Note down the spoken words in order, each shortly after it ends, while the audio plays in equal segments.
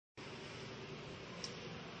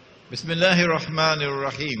Bismillahir Rahmanir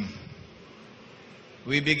Rahim.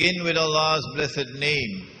 We begin with Allah's blessed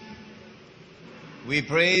name. We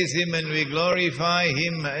praise Him and we glorify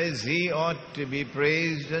Him as He ought to be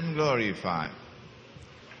praised and glorified.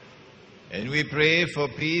 And we pray for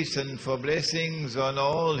peace and for blessings on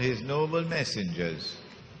all His noble messengers,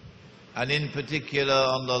 and in particular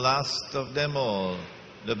on the last of them all,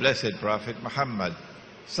 the blessed Prophet Muhammad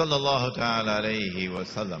sallallahu ta'ala alayhi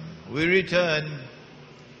wasallam. We return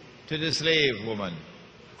to the slave woman.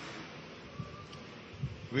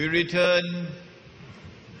 We return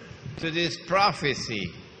to this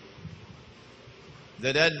prophecy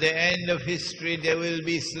that at the end of history there will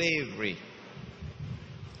be slavery.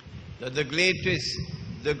 That the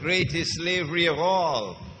greatest slavery of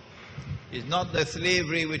all is not the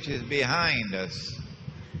slavery which is behind us,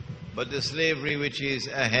 but the slavery which is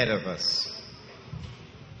ahead of us.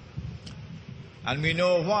 And we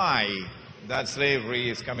know why that slavery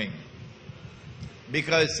is coming.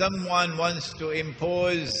 Because someone wants to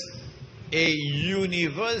impose a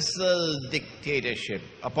universal dictatorship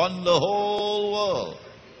upon the whole world,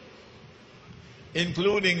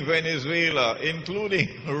 including Venezuela, including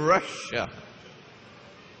Russia,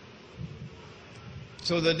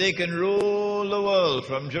 so that they can rule the world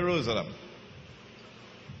from Jerusalem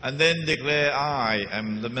and then declare, I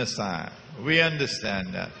am the Messiah. We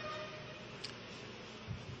understand that.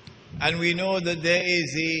 And we know that there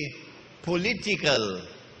is a political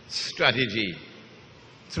strategy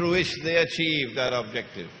through which they achieve that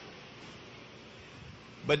objective.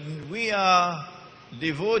 But we are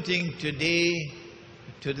devoting today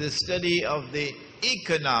to the study of the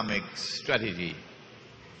economic strategy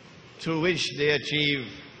through which they achieve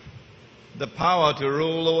the power to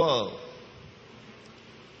rule the world.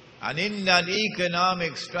 And in that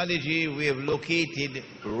economic strategy we have located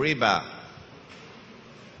Riba.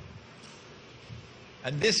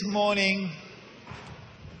 And this morning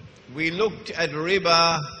we looked at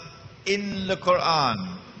Riba in the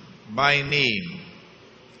Quran by name.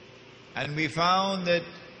 And we found that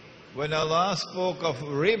when Allah spoke of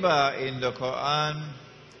Riba in the Quran,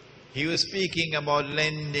 He was speaking about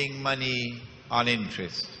lending money on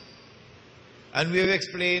interest. And we have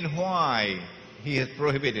explained why He has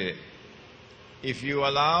prohibited it. If you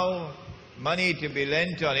allow money to be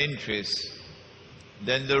lent on interest,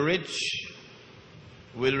 then the rich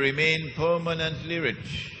will remain permanently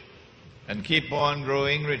rich and keep on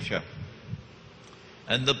growing richer.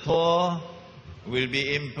 And the poor will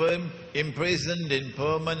be imprisoned in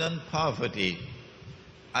permanent poverty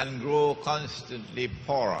and grow constantly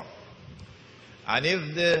poorer. And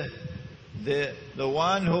if the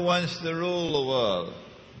one who wants to rule the world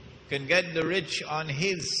can get the rich on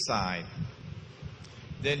his side,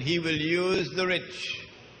 then he will use the rich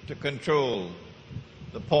to control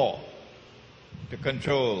the poor, to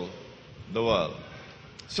control the world.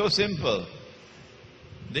 So simple,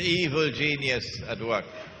 the evil genius at work.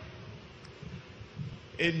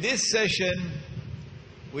 In this session,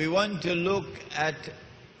 we want to look at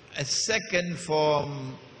a second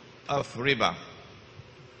form of riba.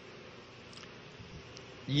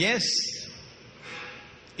 Yes,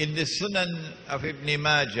 in the Sunan of Ibn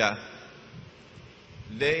Majah,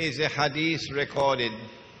 there is a hadith recorded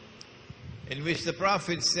in which the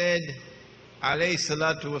Prophet said, alayhi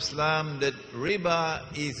salatu wasalam, that riba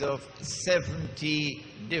is of 70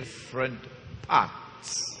 different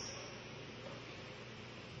parts.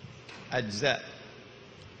 Ajza.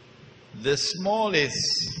 The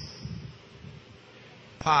smallest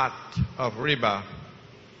part of riba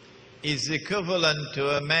is equivalent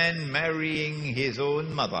to a man marrying his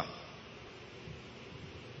own mother.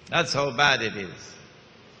 That's how bad it is.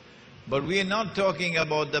 But we are not talking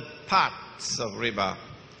about the parts of riba.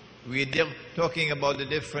 We are talking about the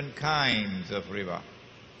different kinds of riba.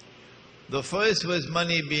 The first was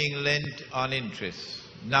money being lent on interest.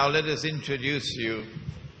 Now let us introduce you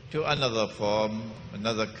to another form,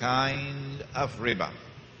 another kind of riba.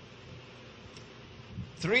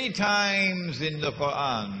 3 times in the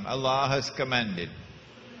Quran Allah has commanded,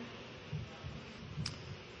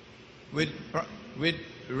 with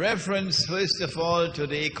reference first of all to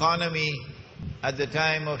the economy at the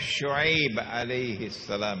time of Shu'aib alayhi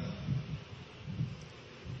salam.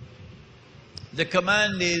 The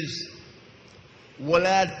command is,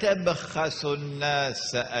 وَلَا تَبْخَسُوا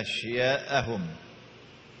النَّاسَ أَشْيَاءَهُمْ.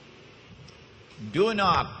 Do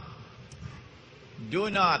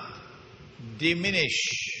not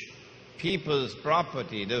diminish people's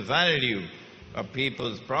property, the value of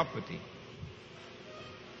people's property.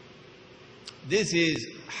 This is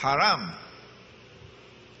haram.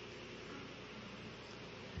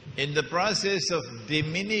 In the process of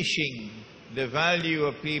diminishing the value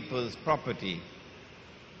of people's property.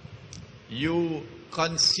 You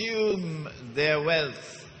consume their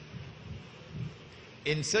wealth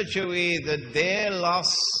in such a way that their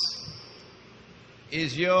loss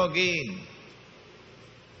is your gain.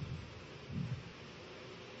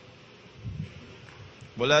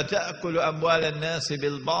 وَلَا تَأْكُلُ أَمْوَالَ النَّاسِ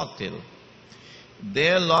بِالْبَاطِلِ.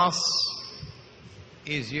 Their loss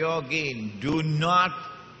is your gain. Do not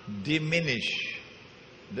diminish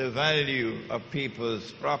the value of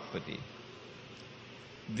people's property.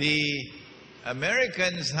 The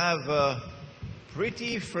Americans have a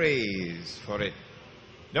pretty phrase for it.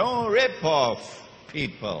 Don't rip off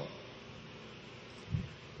people.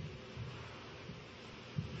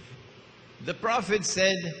 The Prophet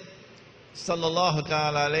said, sallallahu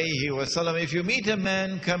ta'ala alayhi wasallam, if you meet a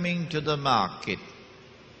man coming to the market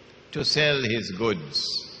to sell his goods,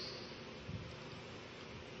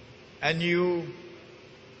 and you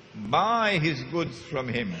buy his goods from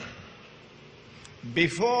him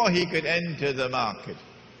before he could enter the market,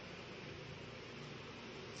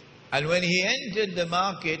 and when he entered the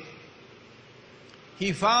market,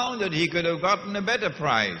 he found that he could have gotten a better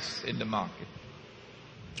price in the market.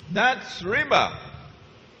 That's riba.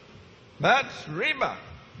 That's riba,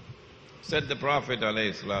 said the Prophet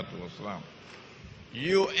alayhi salatu wasalam.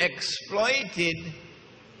 You exploited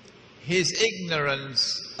his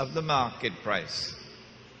ignorance of the market price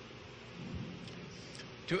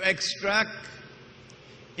to extract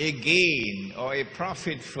a gain or a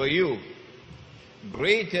profit for you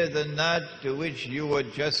greater than that to which you were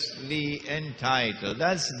justly entitled.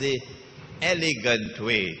 That's the elegant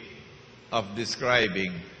way of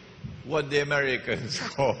describing what the Americans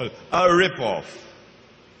call a rip-off.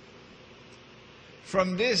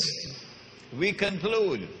 From this, we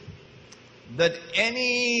conclude that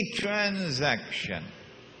any transaction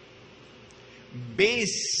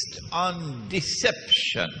based on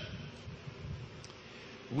deception,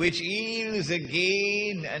 which yields a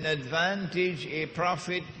gain, an advantage, a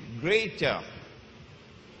profit greater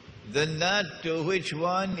than that to which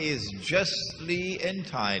one is justly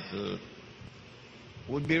entitled,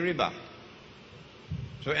 would be riba.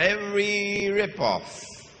 So every rip-off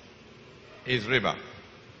is riba.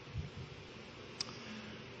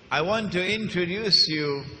 I want to introduce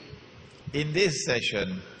you in this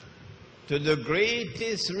session to the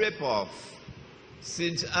greatest rip-off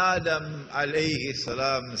since Adam alayhi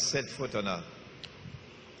salam set foot on earth.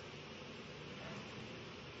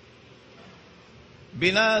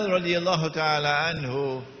 Bilal radiallahu ta'ala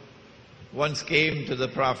anhu once came to the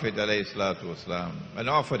Prophet alayhi salatu wasalam and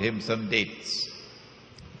offered him some dates.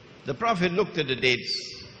 The Prophet looked at the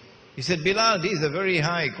dates. He said, Bilal, these are very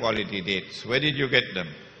high quality dates. Where did you get them?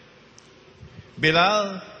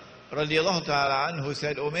 Bilal radiallahu ta'ala anhu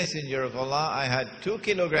said, O Messenger of Allah, I had 2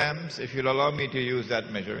 kilograms, if you'll allow me to use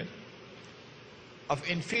that measurement, of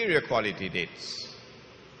inferior quality dates.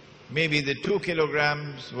 Maybe the 2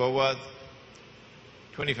 kilograms were worth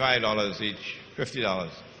 $25 each, $50.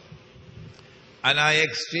 And I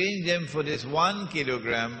exchanged them for this 1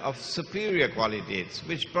 kilogram of superior quality dates,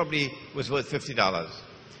 which probably was worth $50.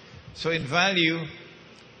 So in value,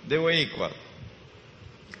 they were equal.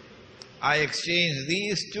 I exchanged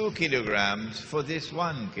these 2 kilograms for this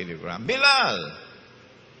 1 kilogram. Bilal,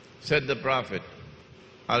 said the Prophet,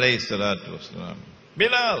 alayhi salatu wasalam,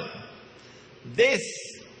 Bilal, this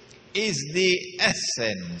is the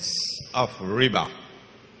essence of riba.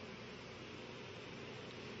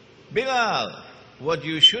 Bilal, what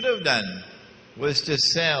you should have done was to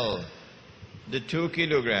sell the 2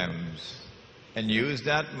 kilograms and use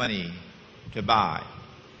that money to buy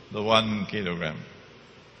the 1 kilogram.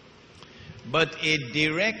 But a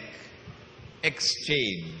direct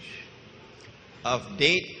exchange of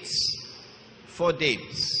dates for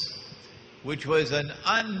dates, which was an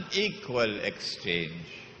unequal exchange,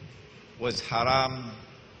 was haram,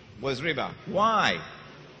 was riba. Why?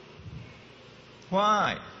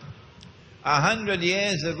 Why? 100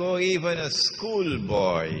 years ago, even a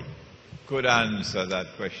schoolboy could answer that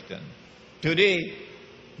question. Today,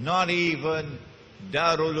 not even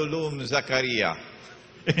Darul Uloom Zakaria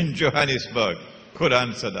in Johannesburg could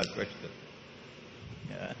answer that question.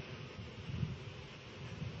 Yeah.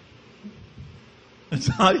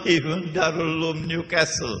 It's not even Darul Uloom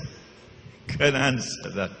Newcastle can answer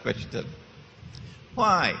that question.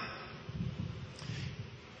 Why?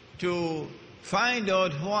 To find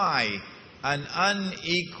out why an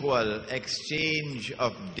unequal exchange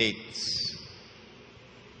of dates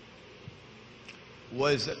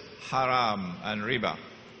was haram and riba,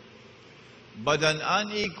 but an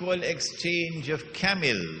unequal exchange of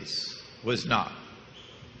camels was not.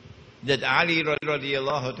 that Ali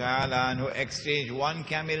radiallahu ta'ala anhu exchanged 1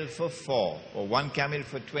 camel for 4, or 1 camel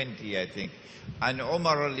for 20, I think. And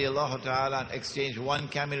Umar radiallahu ta'ala exchanged 1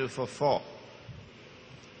 camel for 4.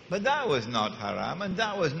 But that was not haram and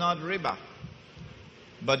that was not riba.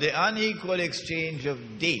 But the unequal exchange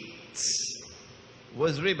of dates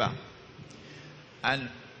was riba. And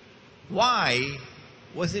why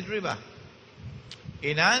was it riba?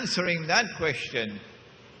 In answering that question,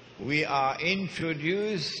 we are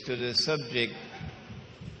introduced to the subject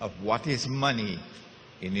of what is money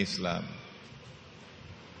in Islam.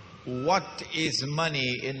 What is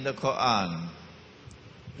money in the Quran?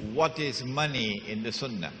 What is money in the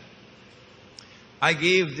Sunnah? I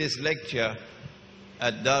gave this lecture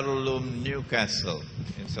at Darul Uloom Newcastle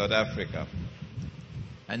in South Africa.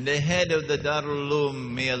 And the head of the Darul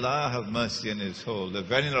Uloom, may Allah have mercy on his soul, the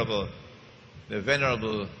venerable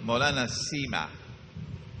Maulana Sima,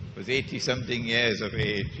 was 80-something years of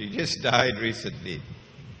age. He just died recently.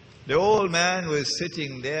 The old man was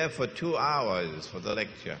sitting there for 2 hours for the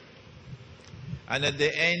lecture. And at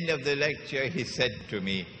the end of the lecture, he said to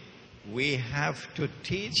me, "We have to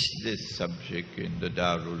teach this subject in the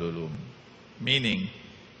Darul Uloom." Meaning,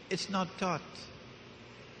 it's not taught.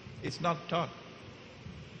 It's not taught.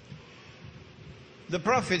 The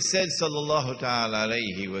Prophet said, sallallahu ta'ala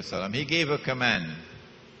alayhi wa sallam, he gave a command.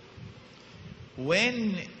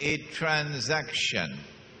 When a transaction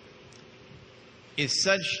is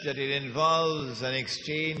such that it involves an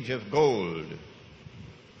exchange of gold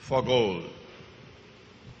for gold,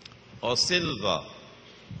 or silver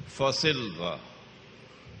for silver,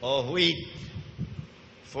 or wheat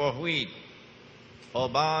for wheat, or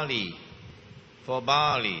barley for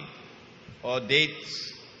barley, or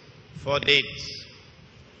dates for dates,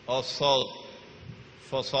 or salt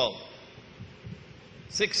for salt.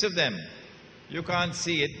 6 of them. You can't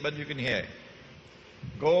see it, but you can hear it.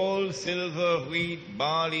 Gold, silver, wheat,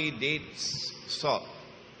 barley, dates, salt.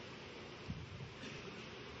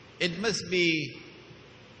 It must be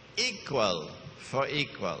equal for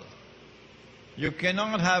equal. You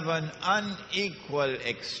cannot have an unequal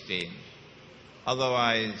exchange.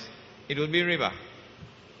 Otherwise, it will be riba.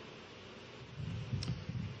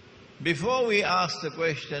 Before we ask the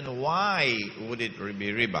question, why would it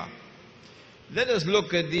be riba? Let us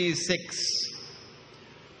look at these 6.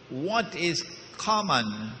 What is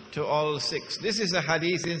common to all 6? This is a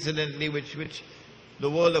hadith, incidentally, which the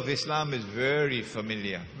world of Islam is very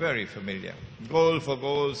familiar, very familiar. Gold for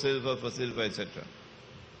gold, silver for silver, etc.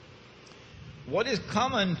 What is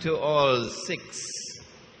common to all 6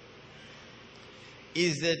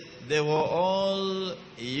 is that they were all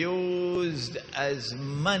used as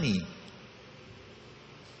money.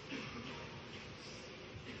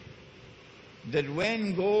 That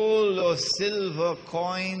when gold or silver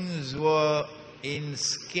coins were in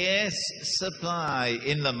scarce supply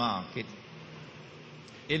in the market,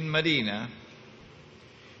 in Medina,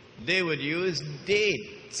 they would use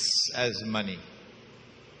dates as money.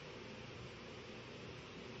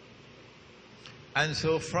 And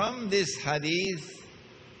so from this hadith,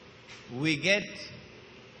 we get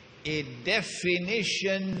a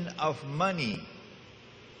definition of money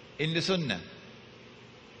in the Sunnah.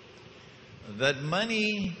 That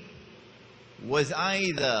money was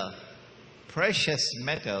either precious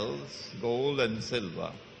metals, gold and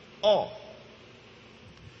silver, or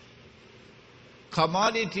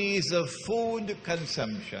commodities of food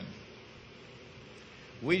consumption,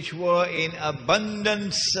 which were in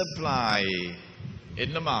abundant supply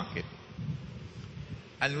in the market,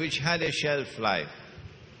 and which had a shelf life.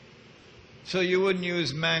 So you wouldn't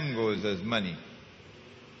use mangoes as money,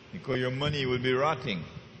 because your money would be rotting.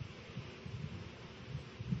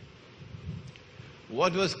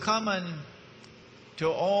 What was common to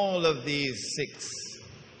all of these 6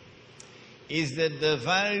 is that the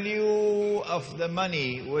value of the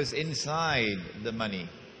money was inside the money.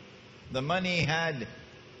 The money had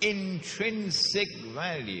intrinsic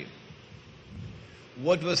value.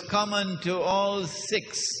 What was common to all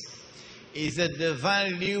 6 is that the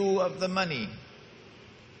value of the money,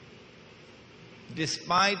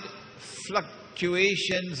 despite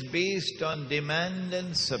fluctuations based on demand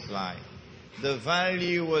and supply, the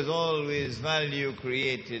value was always value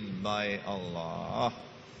created by Allah.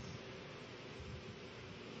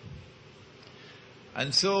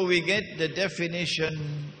 And so we get the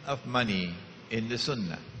definition of money in the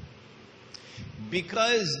Sunnah.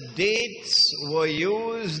 Because dates were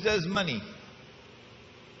used as money,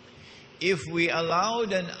 if we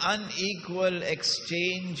allowed an unequal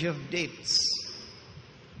exchange of dates,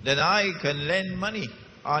 then I can lend money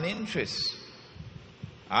on interest.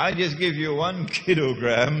 I just give you 1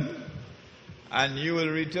 kilogram and you will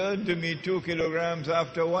return to me 2 kilograms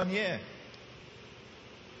after 1 year.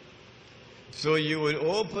 So you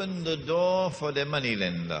will open the door for the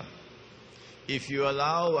moneylender if you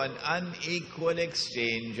allow an unequal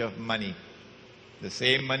exchange of money, the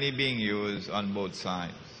same money being used on both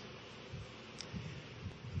sides.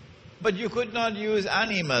 But you could not use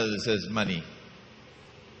animals as money,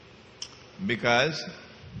 because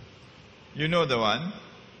you know the one,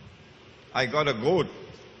 I got a goat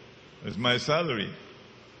as my salary,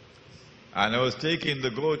 and I was taking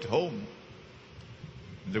the goat home.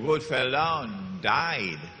 The goat fell down,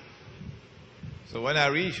 died. So when I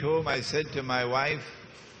reached home, I said to my wife,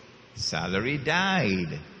 salary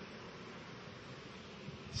died.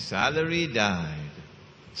 Salary died.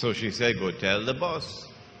 So she said, go tell the boss.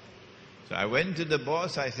 So I went to the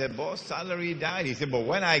boss, I said, boss, salary died. He said, but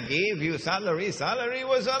when I gave you salary, salary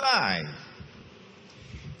was alive.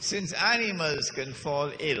 Since animals can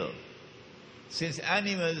fall ill, since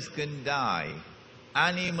animals can die,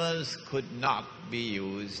 animals could not be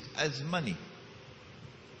used as money.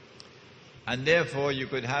 And therefore you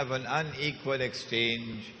could have an unequal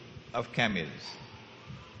exchange of camels.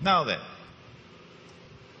 Now then,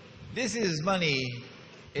 this is money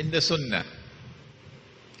in the Sunnah.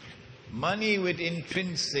 Money with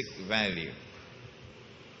intrinsic value.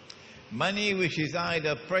 Money which is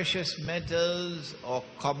either precious metals or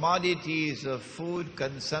commodities of food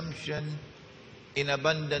consumption in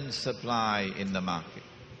abundant supply in the market,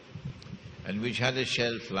 and which had a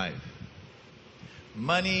shelf life.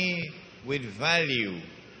 Money with value,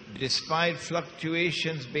 despite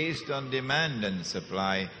fluctuations based on demand and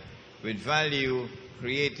supply, with value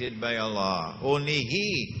created by Allah. Only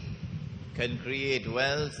He can create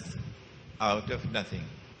wealth out of nothing.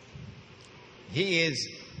 He is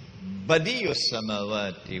Badi'us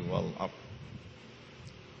samawati wal ard.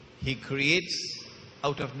 He creates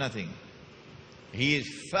out of nothing. He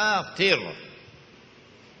is Fatir.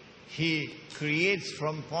 He creates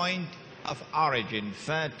from point of origin,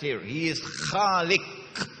 Fatir. He is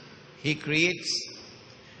Khaliq. He creates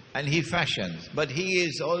and He fashions. But He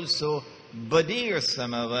is also Badi'us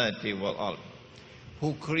samawati wal ard,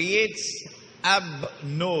 who creates ab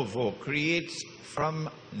novo, creates from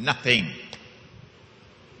nothing.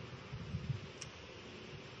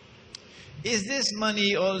 Is this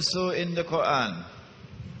money also in the Quran?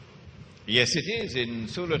 Yes, it is. In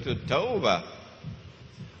Surah At-Tawbah,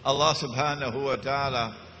 Allah subhanahu wa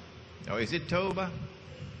ta'ala, or is it Tawbah?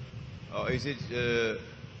 Or is it,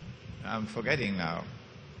 I'm forgetting now.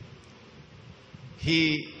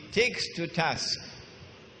 He takes to task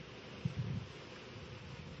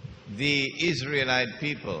the Israelite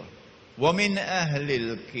people. وَمِنْ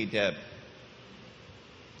أَهْلِ الْكِتَابِ.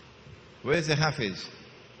 Where's the Hafiz?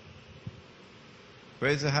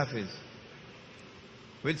 Where's the Hafiz?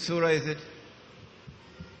 Which surah is it?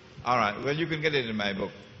 All right, well, you can get it in my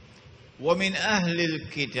book. وَمِنْ أَهْلِ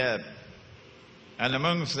الْكِتَابِ. And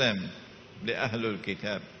amongst them, the Ahlul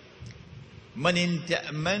Kitab. مَنْ إِن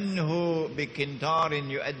تَأْمَنْهُ بِكِنْتَارٍ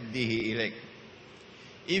يُؤَدِّهِ إِلَيْكَ.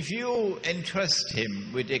 If you entrust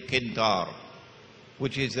him with a kintar,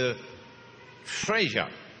 which is a treasure,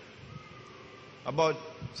 about,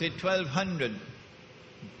 say, 1,200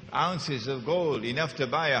 ounces of gold, enough to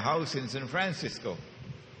buy a house in San Francisco.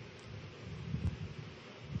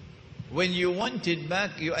 When you want it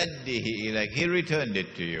back, يُؤَدِّهِ إِلَيْكَ. He returned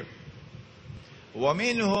it to you.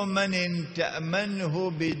 وَمِنْهُمْ مَنْ إِن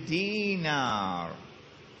تَأْمَنْهُ بِدِينَارٍ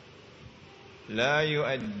لَا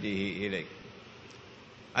يُؤَدِّهِ إِلَيْكَ.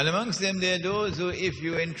 And amongst them there are those who, if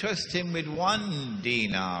you entrust him with 1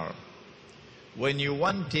 dinar, when you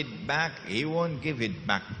want it back, he won't give it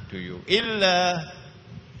back to you. إِلَّا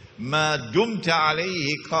مَا دُمْتَ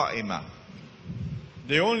عَلَيْهِ قَائِمًا.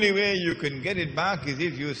 The only way you can get it back is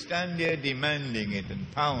if you stand there demanding it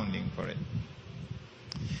and pounding for it.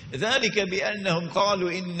 ذَلِكَ بِأَنَّهُمْ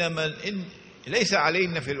قَالُوا إِنَّمَا لَيْسَ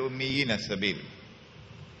عَلَيْنَا فِي الْأُمِّيِّينَ السَّبِيلُ.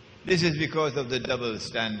 This is because of the double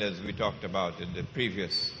standards we talked about in the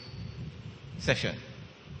previous session.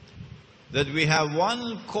 That we have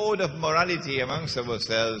one code of morality amongst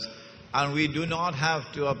ourselves, and we do not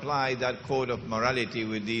have to apply that code of morality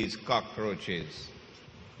with these cockroaches.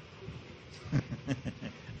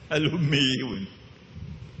 الأميون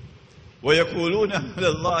ويقولون على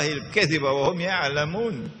الله الكذب وهم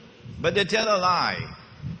يعلمون. But they tell a lie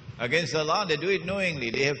against Allah. They do it knowingly.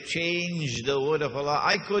 They have changed the word of Allah.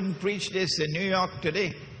 I couldn't preach this in New York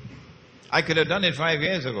today. I could have done it 5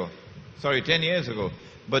 years ago. Sorry, 10 years ago.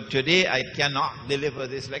 But today I cannot deliver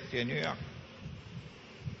this lecture in New York.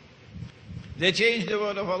 They changed the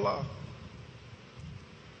word of Allah.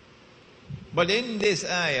 But in this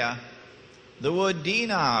ayah, the word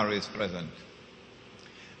dinar is present.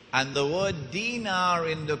 And the word dinar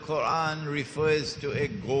in the Quran refers to a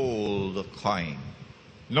gold coin.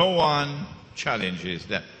 No one challenges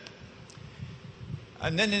that.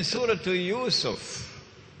 And then in Surah to Yusuf,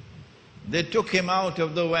 they took him out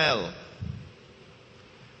of the well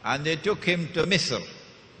and they took him to Misr.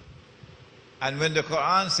 And when the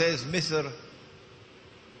Quran says Misr,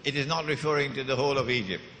 it is not referring to the whole of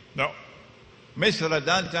Egypt. No. Misr at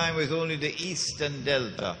that time was only the eastern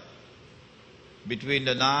delta between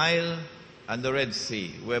the Nile and the Red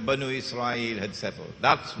Sea, where Banu Israel had settled.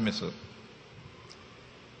 That's Misr.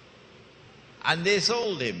 And they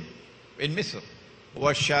sold him in Misr.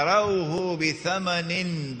 وَشَرَوْهُ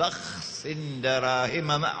بِثَمَنٍ بَخْسٍ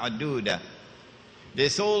دَرَاهِمَ مَعْدُودَةٍ. They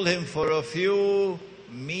sold him for a few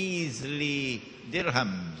measly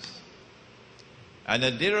dirhams. And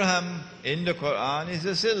a dirham in the Quran is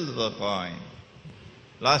a silver coin.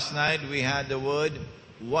 Last night we had the word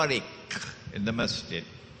warik in the masjid.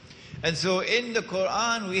 And so in the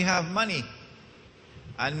Quran we have money.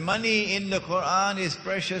 And money in the Quran is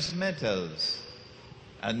precious metals.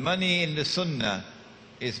 And money in the Sunnah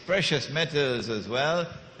is precious metals as well.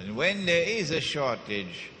 And when there is a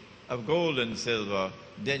shortage of gold and silver,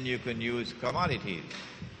 then you can use commodities.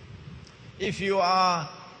 If you are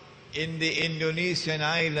in the Indonesian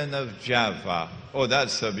island of Java, oh,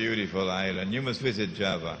 that's a beautiful island, you must visit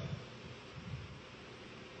Java.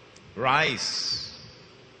 Rice,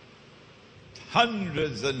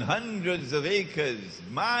 hundreds and hundreds of acres,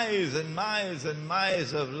 miles and miles and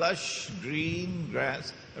miles of lush green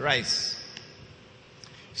grass, rice.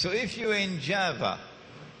 So if you're in Java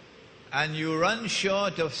and you run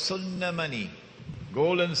short of Sunnah money,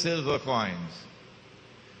 gold and silver coins,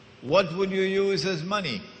 what would you use as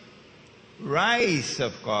money? Rice,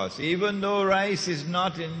 of course, even though rice is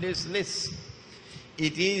not in this list.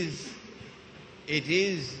 It is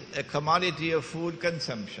a commodity of food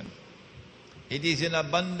consumption. It is in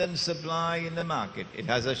abundant supply in the market. It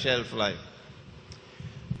has a shelf life.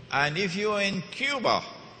 And if you are in Cuba,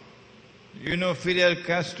 you know Fidel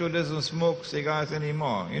Castro doesn't smoke cigars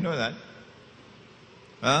anymore. You know that?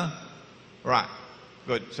 Huh? Right.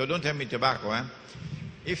 Good. So don't tell me tobacco, eh?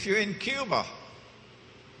 If you're in Cuba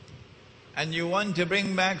and you want to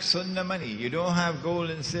bring back Sunnah money, you don't have gold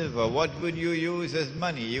and silver, what would you use as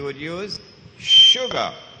money? You would use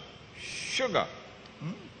sugar. Sugar.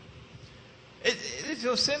 It's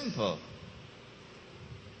so simple.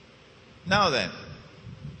 Now then,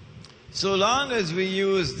 so long as we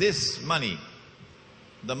use this money,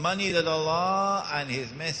 the money that Allah and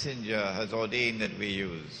His Messenger has ordained that we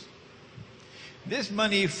use, this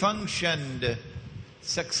money functioned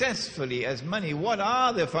successfully as money. What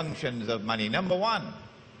are the functions of money? Number one,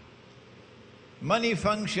 money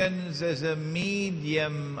functions as a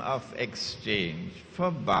medium of exchange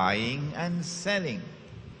for buying and selling.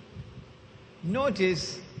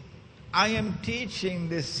 Notice, I am teaching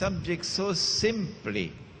this subject so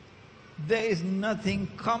simply. There is nothing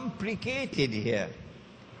complicated here.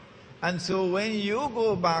 And so when you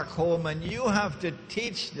go back home and you have to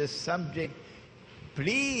teach the subject,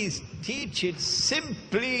 please teach it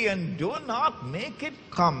simply and do not make it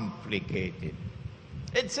complicated.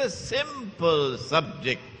 It's a simple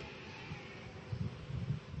subject.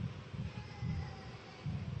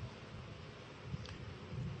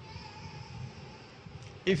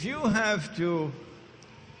 If you have to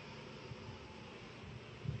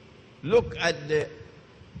look at the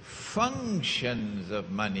functions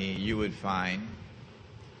of money, you would find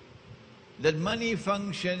that money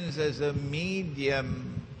functions as a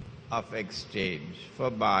medium of exchange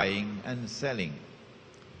for buying and selling.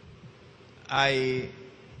 I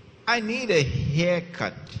need a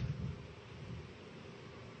haircut.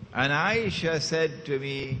 And Aisha said to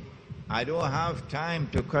me, I don't have time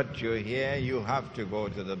to cut your hair, you have to go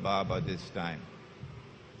to the barber this time.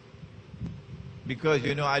 Because,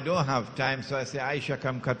 you know, I don't have time, so I say, Aisha,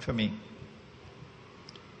 come cut for me.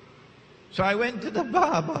 So I went to the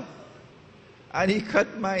barber, and he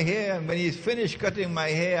cut my hair, and when he's finished cutting my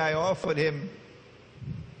hair, I offered him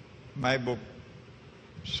my book,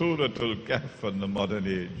 Suratul Kahf on the Modern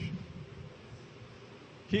Age.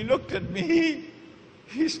 He looked at me,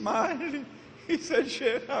 he smiled, he said,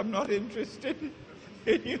 Sheikh, I'm not interested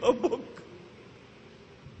in your book.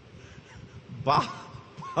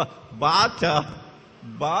 Barter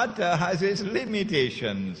has its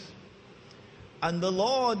limitations. And the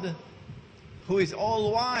Lord, who is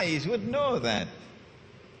all-wise, would know that.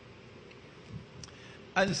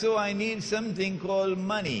 And so I need something called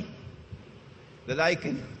money that I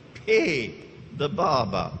can pay the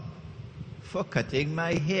barber for cutting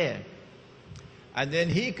my hair. And then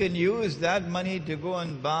he can use that money to go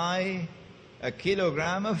and buy a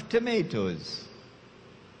kilogram of tomatoes.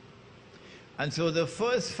 And so the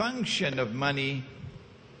first function of money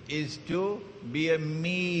is to be a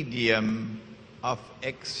medium of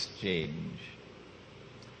exchange.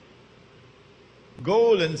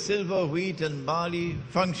 Gold and silver, wheat and barley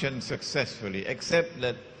function successfully, except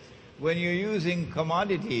that when you're using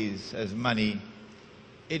commodities as money,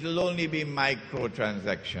 it will only be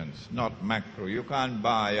microtransactions, not macro. You can't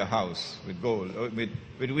buy a house with gold or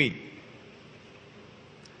with wheat.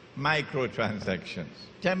 Microtransactions,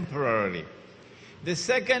 temporarily. The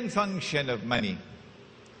second function of money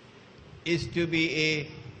is to be a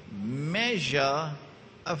measure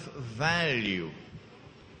of value.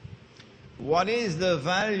 What is the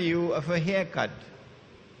value of a haircut?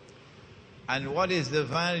 And what is the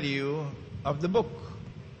value of the book?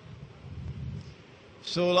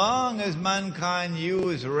 So long as mankind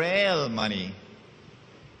use real money,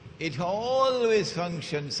 it always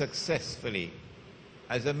functions successfully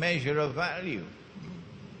as a measure of value.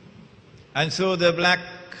 And so the black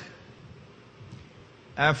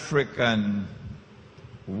African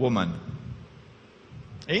woman,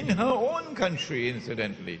 in her own country,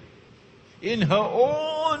 incidentally, in her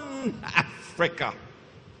own Africa,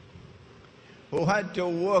 who had to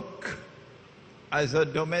work as a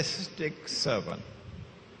domestic servant.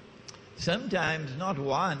 Sometimes not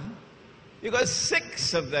one, you got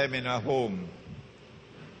 6 of them in her home.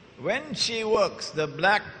 When she works, the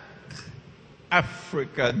black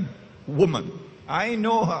African woman, I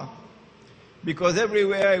know her, because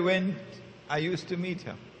everywhere I went, I used to meet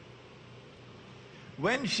her.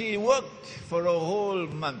 When she worked for a whole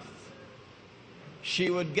month,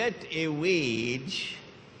 she would get a wage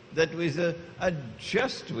that was a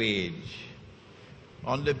just wage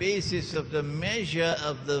on the basis of the measure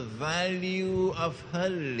of the value of her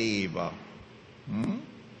labor.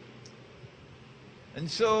 And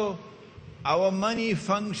so our money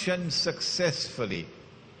functions successfully,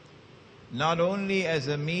 not only as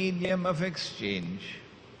a medium of exchange,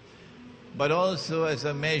 but also as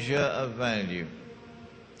a measure of value.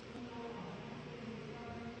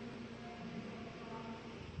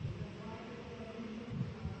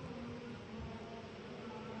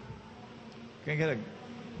 Can I get a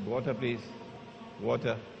water, please?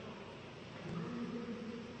 Water.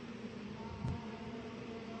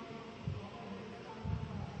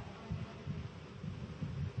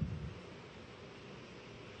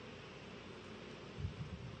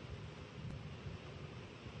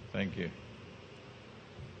 Thank you.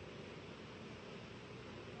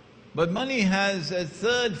 But money has a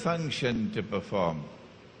third function to perform,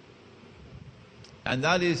 and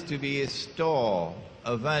that is to be a store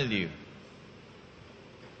of value.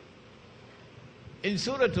 In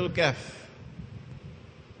Surah Al-Kahf,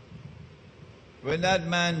 when that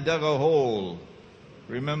man dug a hole,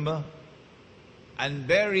 remember, and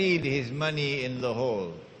buried his money in the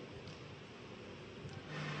hole,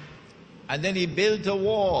 and then he built a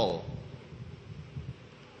wall,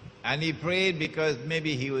 and he prayed because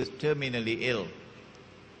maybe he was terminally ill,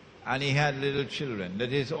 and he had little children,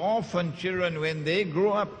 that his orphan children, when they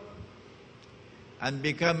grow up and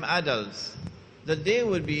become adults, that they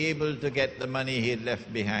would be able to get the money he had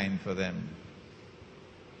left behind for them.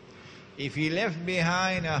 If he left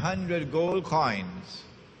behind 100 gold coins,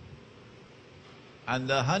 and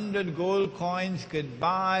the 100 gold coins could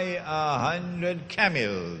buy 100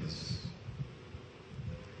 camels,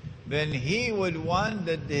 then he would want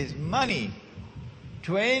that his money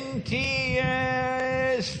 20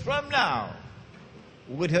 years from now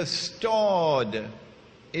would have stored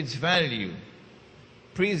its value,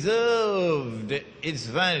 preserved its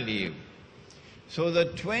value, so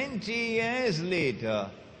that 20 years later,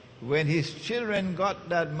 when his children got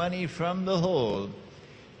that money from the hole,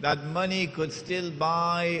 that money could still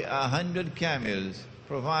buy 100 camels,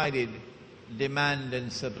 provided demand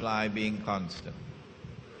and supply being constant.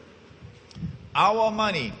 Our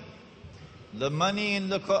money, the money in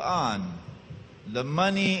the Quran, the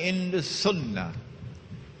money in the Sunnah,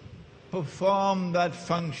 perform that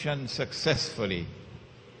function successfully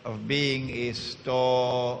of being a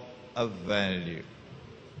store of value.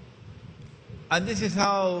 And this is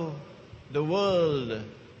how the world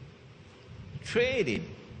traded.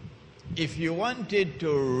 If you wanted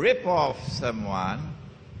to rip off someone,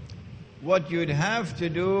 what you'd have to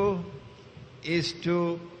do is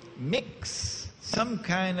to mix some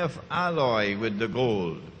kind of alloy with the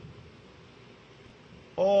gold,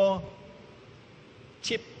 or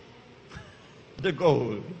chip the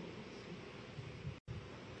gold.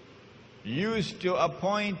 Used to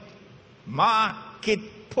appoint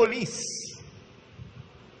market police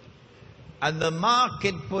And the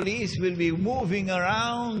market police will be moving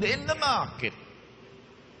around in the market.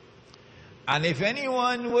 And if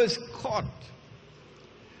anyone was caught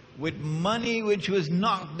with money which was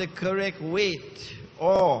not the correct weight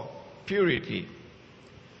or purity,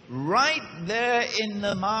 right there in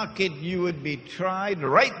the market you would be tried,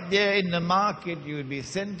 right there in the market you would be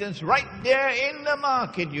sentenced, right there in the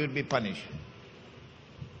market you would be punished.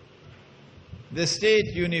 The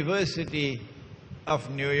State University of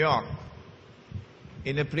New York,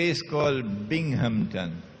 in a place called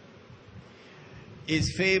Binghamton,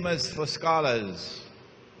 is famous for scholars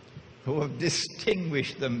who have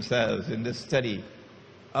distinguished themselves in the study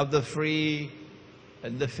of the free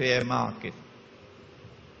and the fair market.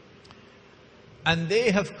 And they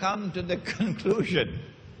have come to the conclusion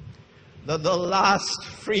that the last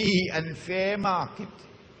free and fair market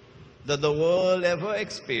that the world ever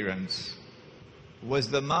experienced was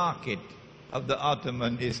the market of the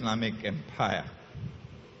Ottoman Islamic Empire.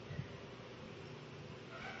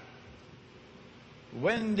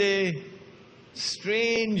 When the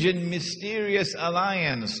strange and mysterious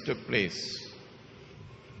alliance took place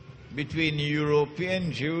between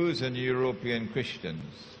European Jews and European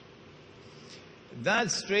Christians,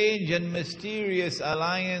 that strange and mysterious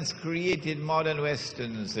alliance created modern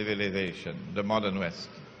Western civilization, the modern West.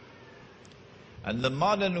 And the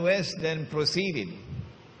modern West then proceeded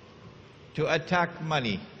to attack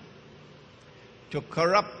money, to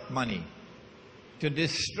corrupt money, to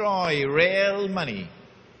destroy real money,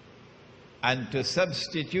 and to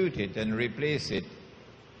substitute it and replace it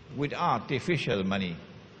with artificial money,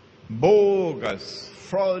 bogus,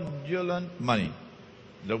 fraudulent money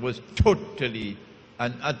that was totally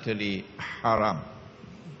and utterly haram.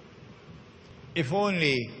 If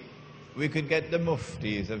only we could get the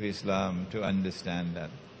muftis of Islam to understand that.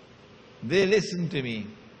 They listen to me,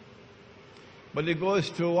 but it goes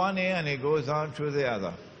through one ear and it goes out through the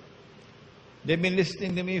other. They've been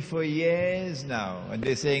listening to me for years now, and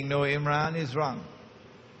they're saying, no, Imran is wrong.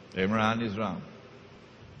 Imran is wrong.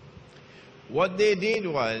 What they did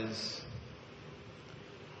was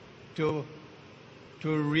to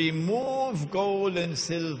remove gold and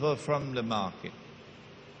silver from the market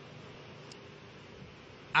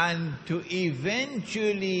and to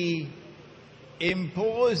eventually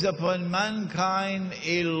impose upon mankind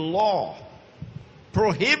a law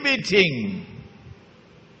prohibiting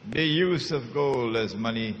the use of gold as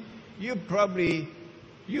money. You probably,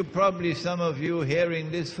 some of you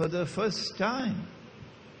hearing this for the first time,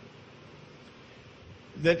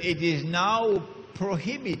 that it is now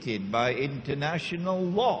prohibited by international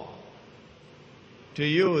law to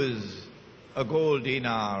use a gold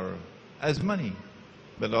dinar as money.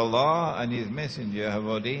 But Allah and His Messenger have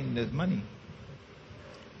ordained as money.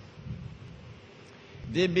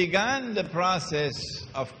 They began the process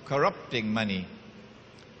of corrupting money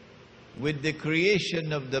with the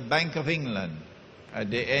creation of the Bank of England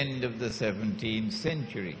at the end of the 17th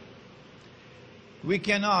century. We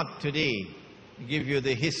cannot today give you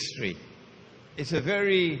the history. It's a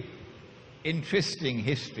very interesting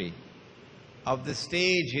history of the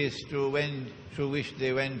stages through which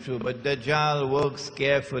they went through, but Dajjal works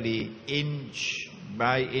carefully, inch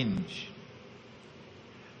by inch.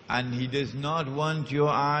 And he does not want your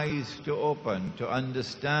eyes to open to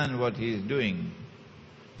understand what he is doing.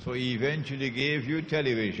 So he eventually gave you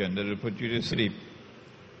television that will put you to sleep.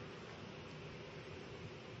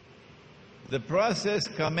 The process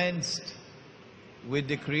commenced with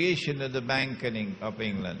the creation of the Bank of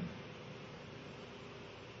England.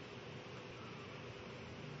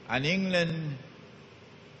 And England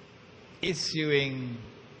issuing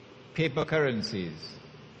paper currencies.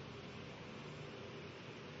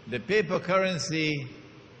 The paper currency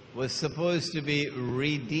was supposed to be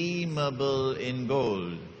redeemable in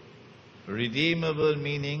gold. Redeemable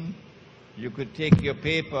meaning you could take your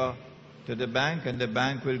paper to the bank and the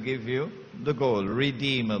bank will give you the gold.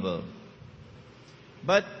 Redeemable.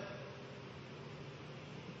 But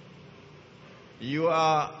you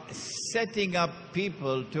are setting up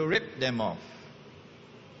people to rip them off,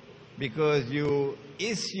 because you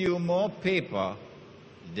issue more paper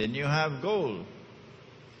than you have gold.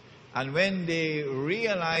 And when they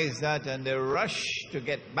realize that and they rush to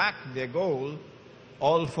get back their gold,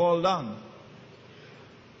 all fall down.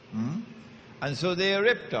 And so they are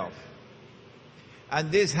ripped off.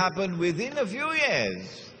 And this happened within a few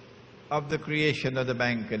years of the creation of the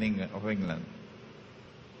Bank of England.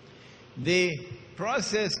 The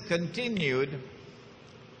process continued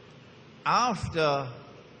after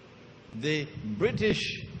the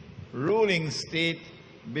British ruling state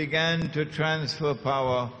began to transfer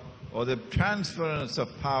power, or the transference of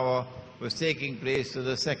power was taking place to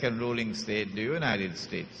the second ruling state, the United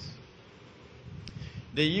States.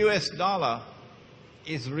 The US dollar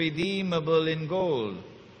is redeemable in gold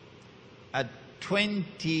at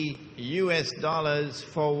 20 US dollars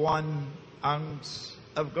for 1 ounce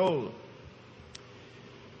of gold.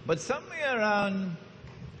 But somewhere around,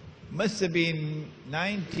 must have been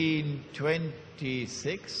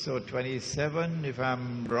 1926 or 27, if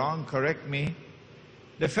I'm wrong, correct me,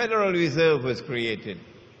 the Federal Reserve was created.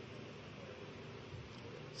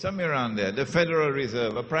 Somewhere around there, the Federal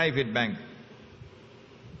Reserve, a private bank,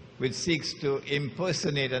 which seeks to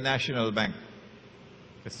impersonate a national bank,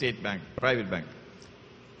 a state bank, private bank.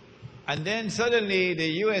 And then suddenly the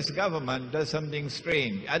US government does something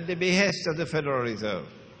strange at the behest of the Federal Reserve.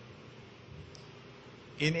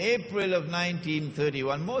 In April of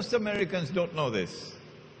 1931, most Americans don't know this.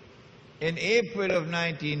 In April of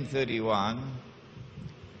 1931,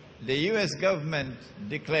 the US government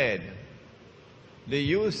declared the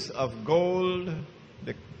use of gold,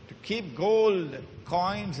 to keep gold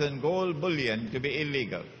coins and gold bullion to be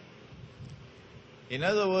illegal. In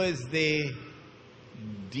other words, they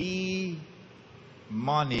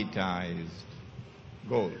demonetized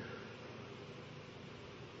gold.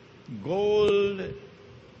 Gold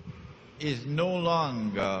is no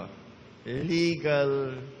longer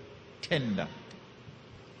legal tender.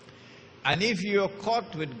 And if you're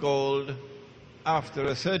caught with gold after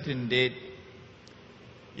a certain date,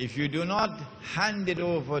 if you do not hand it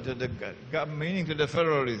over to the government, meaning to the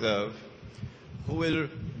Federal Reserve, who will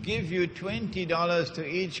give you $20 to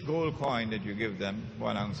each gold coin that you give them,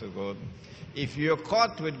 1 ounce of gold. If you're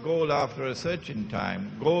caught with gold after a certain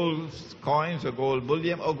time, gold coins or gold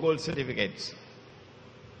bullion or gold certificates,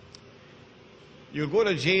 you'll go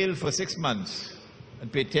to jail for 6 months and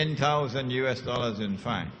pay 10,000 US dollars in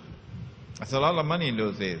fine. That's a lot of money in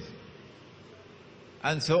those days.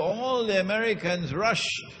 And so all the Americans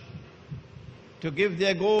rushed to give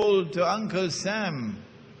their gold to Uncle Sam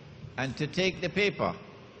and to take the paper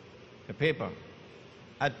at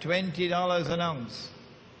 $20 an ounce.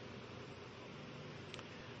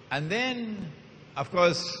 And then, of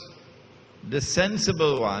course, the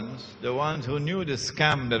sensible ones, the ones who knew the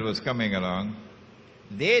scam that was coming along,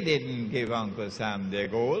 they didn't give Uncle Sam their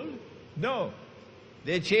gold. No.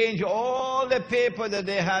 They changed all the paper that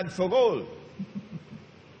they had for gold.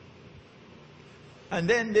 And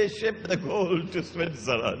then they shipped the gold to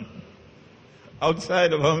Switzerland,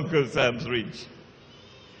 outside of Uncle Sam's reach,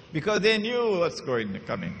 because they knew what's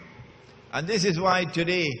coming. And this is why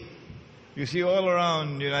today, you see all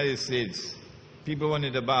around the United States, people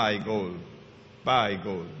wanted to buy gold,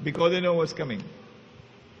 because they know what's coming.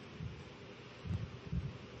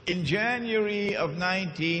 In January of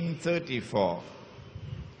 1934,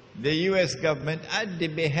 the US government, at the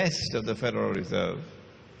behest of the Federal Reserve,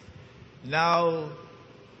 now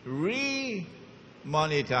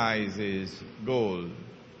remonetizes gold.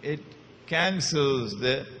 It cancels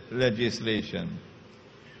the legislation.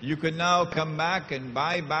 You can now come back and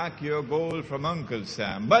buy back your gold from Uncle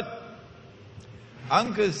Sam. But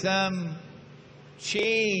Uncle Sam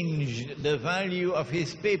changed the value of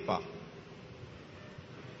his paper.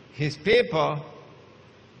 His paper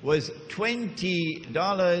was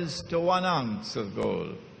 $20 to 1 ounce of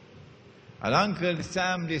gold. And Uncle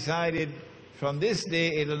Sam decided from this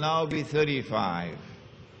day it'll now be 35.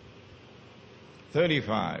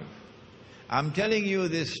 35. I'm telling you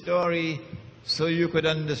this story so you could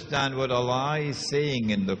understand what Allah is saying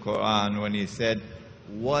in the Quran when He said,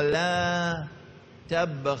 وَلَا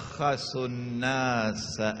تَبْخَسُ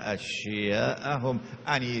النَّاسَ أَشْيَاءَهُمْ.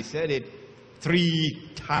 And He said it 3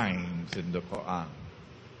 times in the Quran.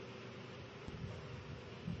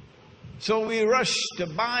 So we rushed to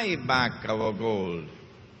buy back our gold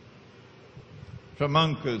from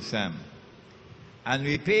Uncle Sam. And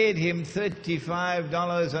we paid him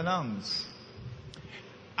 $35 an ounce.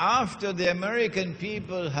 After the American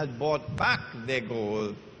people had bought back their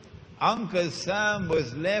gold, Uncle Sam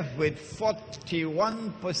was left with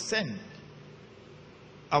 41%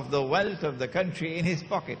 of the wealth of the country in his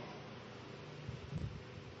pocket.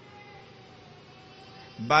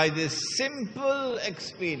 By the simple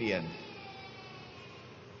expedient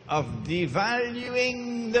of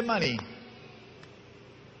devaluing the money,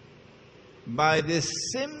 by the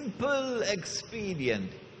simple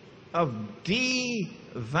expedient of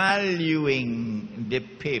devaluing the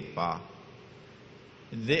paper,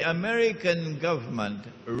 the American government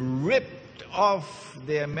ripped off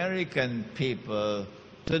the American people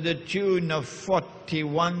to the tune of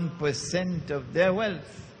 41% of their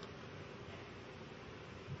wealth.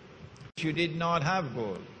 You did not have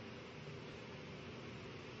gold.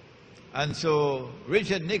 And so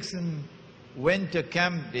Richard Nixon went to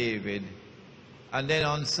Camp David and then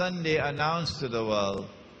on Sunday announced to the world,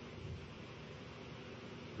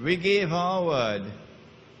 we gave our word,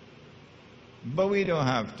 but we don't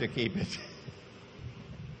have to keep it.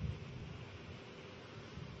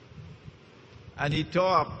 And he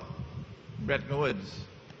tore up Bretton Woods.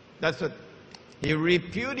 That's what he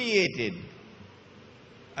repudiated,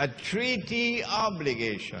 a treaty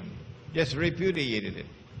obligation, just repudiated it.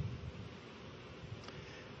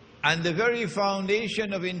 And the very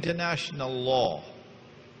foundation of international law,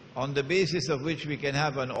 on the basis of which we can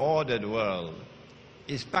have an ordered world,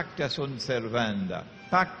 is pacta sunt servanda.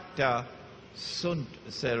 Pacta sunt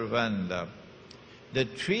servanda. The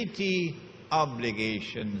treaty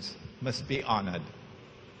obligations must be honored.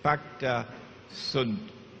 Pacta sunt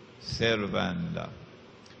servanda.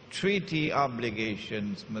 Treaty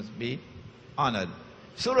obligations must be honored.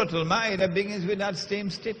 Surah Al-Ma'idah begins with that same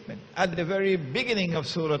statement. At the very beginning of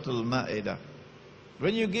Surah Al-Ma'idah,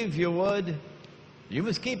 when you give your word, you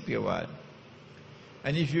must keep your word.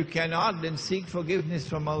 And if you cannot, then seek forgiveness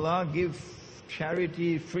from Allah, give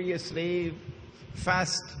charity, free a slave,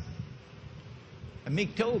 fast, and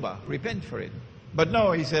make tawbah, repent for it. But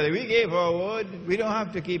no, he said, we gave our word, we don't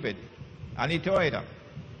have to keep it. And he tore it up.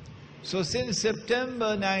 So since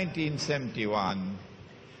September 1971,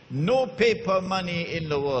 no paper money in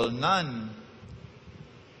the world, none,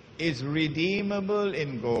 is redeemable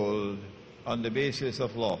in gold on the basis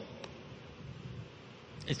of law.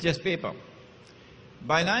 It's just paper.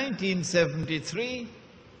 By 1973,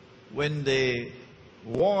 when the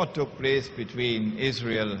war took place between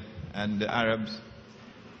Israel and the Arabs,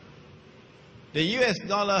 the US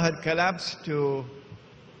dollar had collapsed to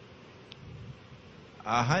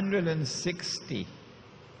 160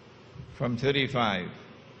 from 35,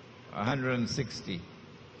 160.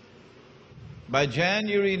 By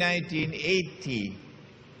January 1980,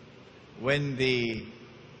 when the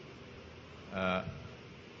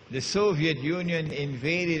Soviet Union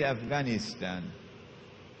invaded Afghanistan,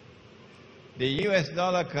 the US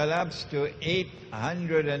dollar collapsed to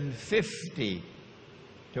 850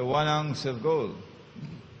 to 1 ounce of gold.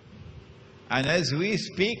 And as we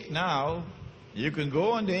speak now, you can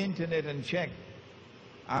go on the internet and check.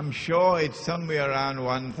 I'm sure it's somewhere around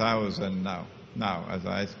 1,000 now as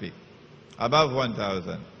I speak. Above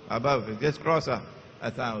 1,000. Above, just cross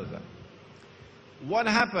 1,000. What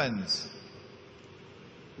happens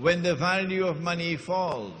when the value of money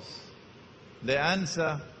falls? The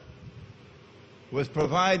answer was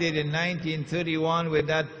provided in 1931 with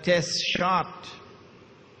that test shot.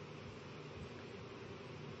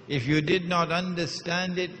 If you did not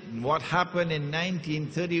understand it, what happened in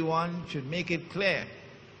 1931 should make it clear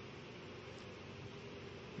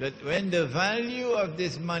that when the value of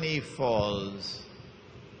this money falls,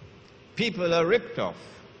 people are ripped off.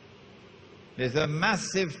 There's a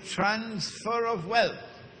massive transfer of wealth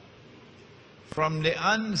from the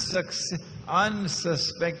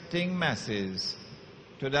unsuspecting masses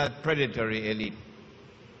to that predatory elite.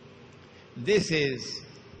 This is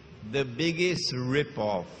the biggest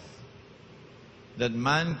rip-off that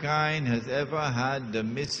mankind has ever had the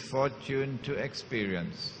misfortune to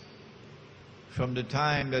experience from the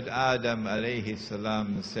time that Adam alayhi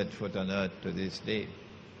salam set foot on earth to this day.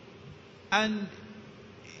 And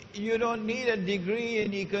you don't need a degree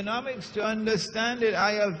in economics to understand it.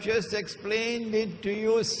 I have just explained it to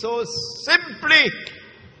you so simply.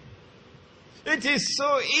 It is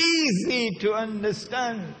so easy to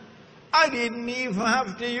understand. I didn't even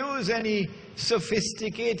have to use any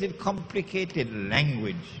sophisticated, complicated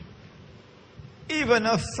language. Even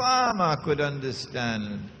a farmer could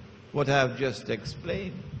understand what I have just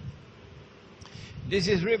explained. This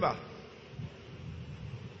is riba.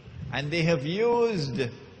 And they have used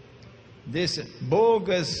this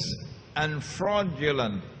bogus and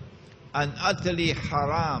fraudulent and utterly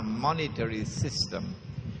haram monetary system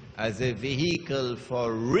as a vehicle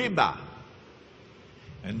for riba.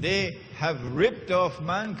 And they have ripped off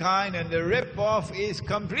mankind, and the rip-off is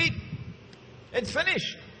complete. It's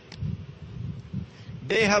finished.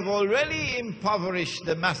 They have already impoverished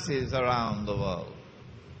the masses around the world.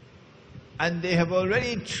 And they have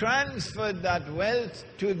already transferred that wealth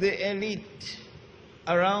to the elite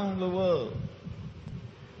around the world,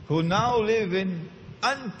 who now live in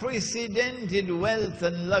unprecedented wealth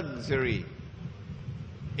and luxury.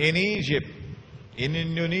 In Egypt, in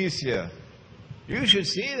Indonesia, you should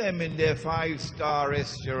see them in their 5-star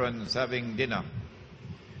restaurants having dinner,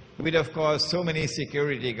 with, of course, so many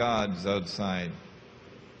security guards outside,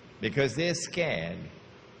 because they're scared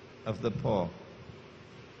of the poor.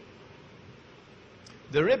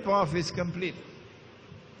 The rip-off is complete.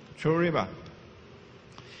 through Riba.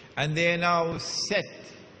 And they are now set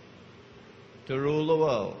to rule the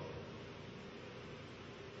world.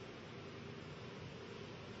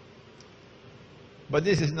 But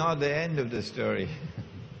this is not the end of the story.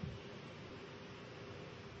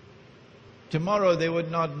 Tomorrow they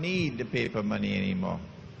would not need the paper money anymore.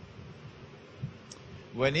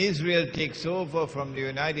 When Israel takes over from the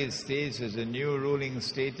United States as a new ruling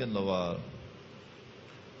state in the world,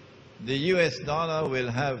 the US dollar will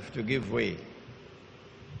have to give way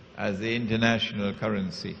as the international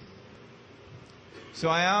currency. So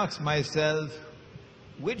I ask myself,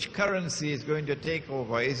 which currency is going to take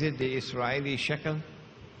over? Is it the Israeli shekel?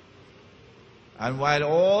 And while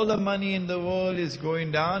all the money in the world is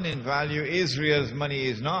going down in value, Israel's money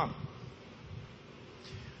is not.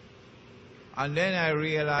 And then I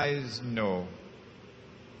realized, no,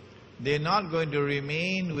 they're not going to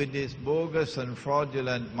remain with this bogus and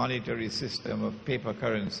fraudulent monetary system of paper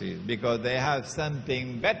currencies, because they have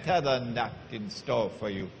something better than that in store for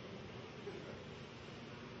you.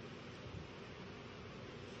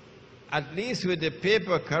 At least with the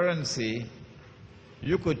paper currency,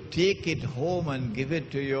 you could take it home and give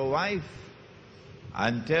it to your wife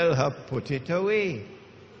and tell her, put it away.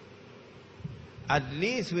 At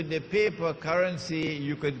least with the paper currency,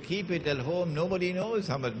 you could keep it at home. Nobody knows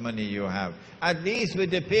how much money you have. At least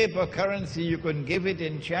with the paper currency, you could give it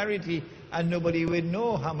in charity and nobody would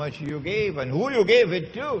know how much you gave and who you gave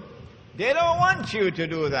it to. They don't want you to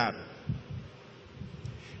do that.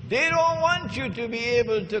 They don't want you to be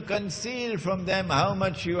able to conceal from them how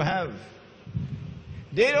much you have.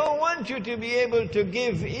 They don't want you to be able to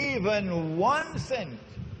give even 1 cent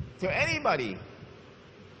to anybody.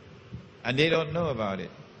 And they don't know about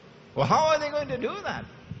it. Well, how are they going to do that?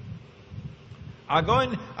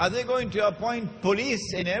 Are they going to appoint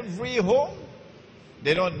police in every home?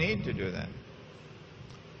 They don't need to do that.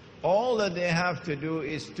 All that they have to do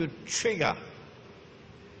is to trigger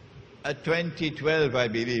a 2012, I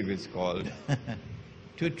believe it's called,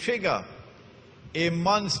 to trigger a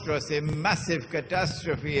monstrous, a massive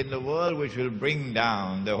catastrophe in the world which will bring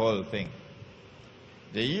down the whole thing.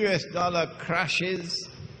 The US dollar crashes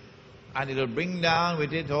and it'll bring down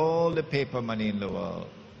with it all the paper money in the world.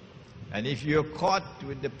 And if you're caught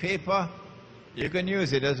with the paper, you can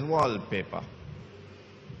use it as wallpaper.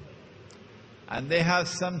 And they have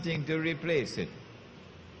something to replace it.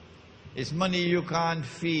 It's money you can't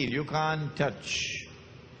feel, you can't touch.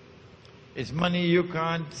 It's money you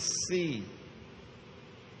can't see.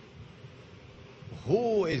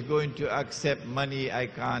 Who is going to accept money I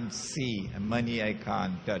can't see and money I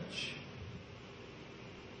can't touch?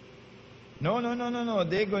 No.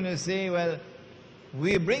 They're going to say, well,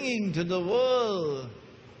 we're bringing to the world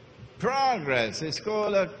progress. It's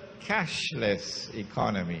called a cashless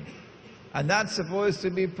economy. And that's supposed to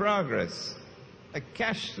be progress. A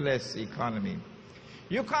cashless economy.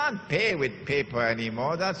 You can't pay with paper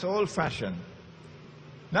anymore. That's old-fashioned.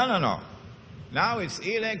 No. Now it's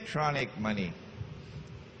electronic money.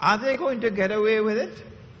 Are they going to get away with it?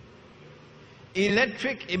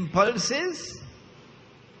 Electric impulses?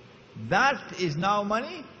 That is now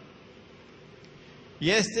money?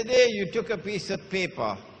 Yesterday you took a piece of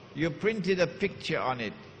paper, you printed a picture on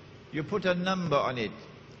it, you put a number on it,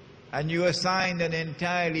 and you assigned an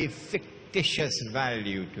entirely fictitious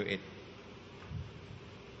value to it.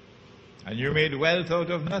 And you made wealth out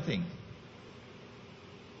of nothing.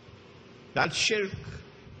 That's shirk.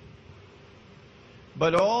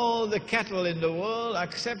 But all the cattle in the world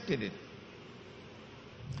accepted it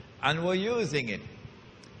and were using it.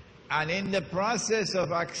 And in the process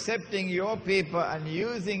of accepting your paper and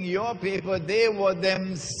using your paper, they were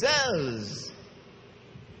themselves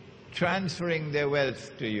transferring their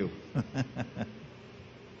wealth to you.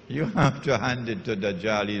 You have to hand it to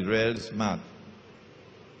Dajjal, he's real smart.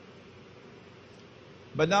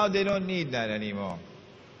 But now they don't need that anymore.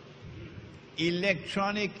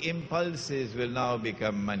 Electronic impulses will now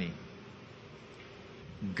become money.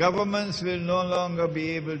 Governments will no longer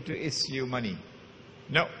be able to issue money.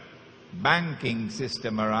 No. Banking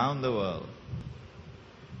system around the world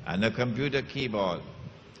and a computer keyboard,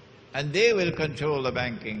 and they will control the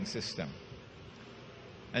banking system.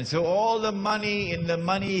 And so all the money in the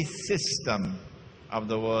money system of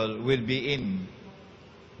the world will be in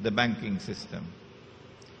the banking system.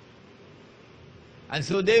 And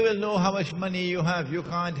so they will know how much money you have. You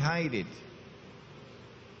can't hide it.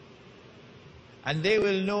 And they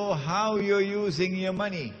will know how you're using your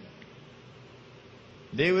money.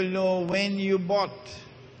 They will know when you bought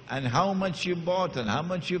and how much you bought and how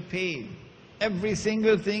much you paid. Every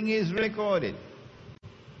single thing is recorded.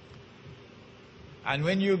 And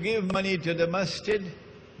when you give money to the masjid,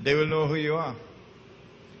 they will know who you are.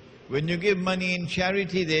 When you give money in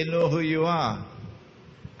charity, they know who you are.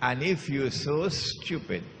 And if you're so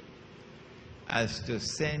stupid as to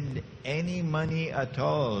send any money at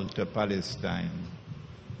all to Palestine,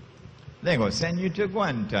 they're going to send you to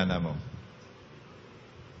Guantanamo.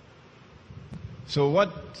 So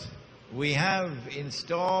what we have in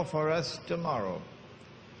store for us tomorrow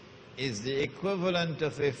is the equivalent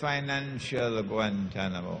of a financial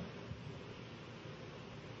Guantanamo.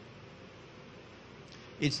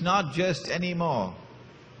 It's not just anymore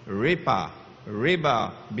Riba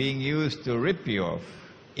being used to rip you off.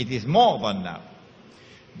 It is more than that.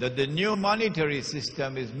 That the new monetary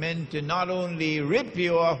system is meant to not only rip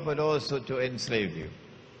you off, but also to enslave you,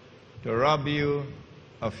 to rob you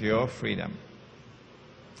of your freedom.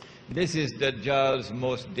 This is Dajjal's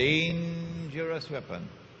most dangerous weapon.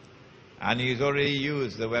 And he's already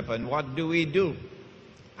used the weapon. What do we do?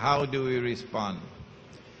 How do we respond?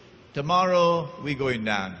 Tomorrow we're going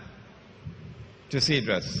down to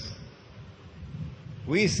Cedras.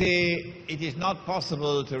 We say it is not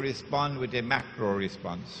possible to respond with a macro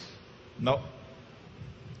response. No,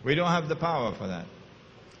 we don't have the power for that.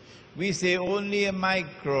 We say only a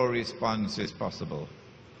micro response is possible.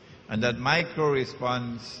 And that micro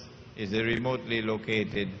response is a remotely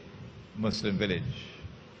located Muslim village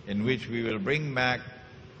in which we will bring back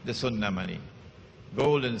the Sunnah money,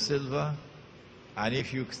 gold and silver. And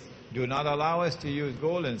if you do not allow us to use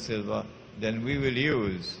gold and silver, then we will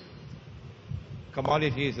use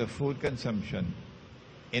commodities of food consumption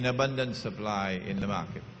in abundant supply in the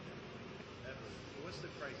market. What's the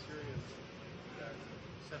criteria that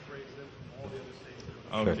separates them from all the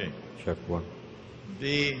other states? Okay. Check one.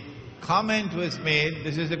 The comment was made,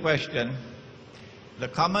 this is the question, the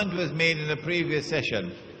comment was made in the previous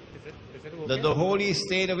session that the holy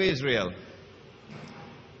state of Israel,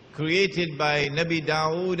 created by Nabi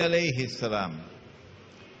Dawood alayhi salam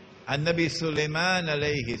and Nabi Sulaiman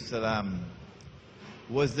alayhi salam,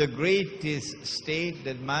 was the greatest state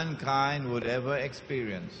that mankind would ever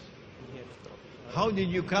experience. How did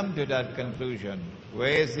you come to that conclusion?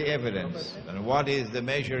 Where is the evidence? And what is the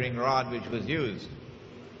measuring rod which was used?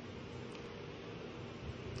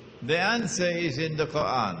 The answer is in the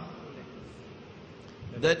Quran,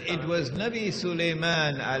 that it was Nabi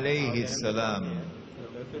Sulaiman alayhi salam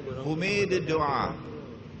who made a dua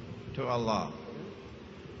to Allah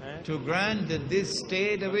to grant that this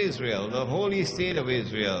state of Israel, the holy state of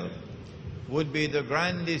Israel, would be the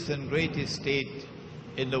grandest and greatest state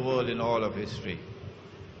in the world in all of history.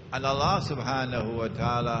 And Allah subhanahu wa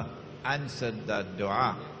ta'ala answered that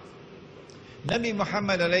dua. Nabi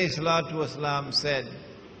Muhammad alayhi salatu wasalam said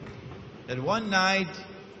that one night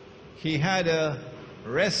he had a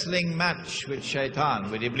wrestling match with Shaitan,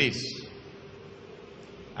 with Iblis.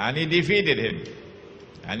 And he defeated him.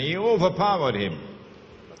 And he overpowered him.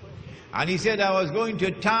 And he said, I was going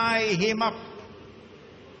to tie him up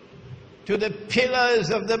to the pillars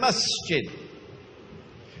of the masjid.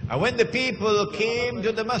 And when the people came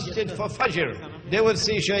to the masjid for Fajr, they would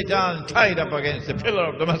see Shaitan tied up against the pillar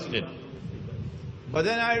of the masjid. But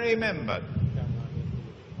then I remembered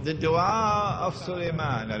the dua of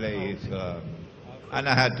Sulaiman alayhi salam, and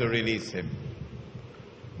I had to release him.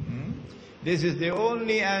 This is the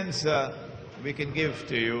only answer we can give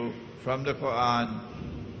to you from the Quran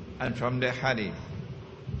and from the Hadith.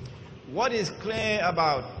 What is clear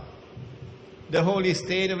about the holy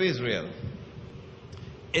state of Israel,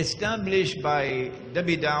 established by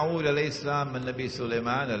Nabi Dawood alayhi salam and Nabi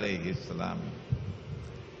Sulaiman alayhi salam,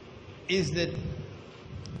 is that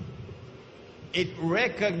it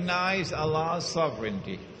recognized Allah's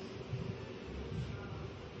sovereignty.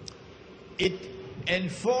 It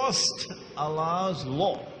enforced Allah's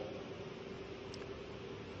law.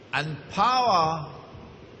 And power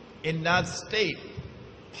in that state,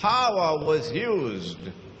 power was used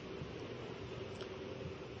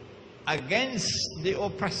against the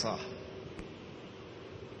oppressor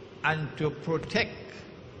and to protect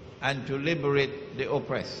and to liberate the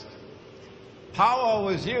oppressed. Power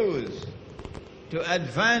was used to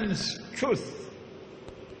advance truth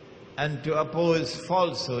and to oppose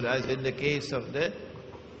falsehood, as in the case of the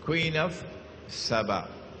Queen of Saba.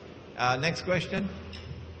 Next question?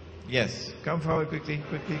 Yes, come forward quickly.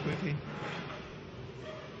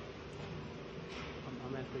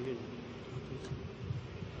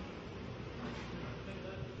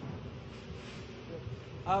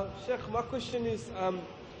 Sheikh, my question is,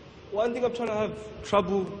 one thing I'm trying to have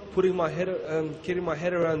trouble getting my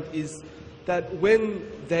head around is that when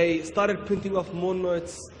they started printing off more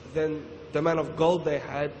notes than the amount of gold they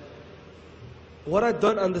had, what I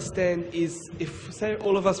don't understand is if, say,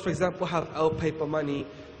 all of us, for example, have our paper money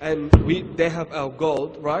and they have our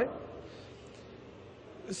gold, right?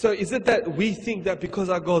 So is it that we think that because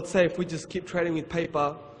our gold's safe, we just keep trading with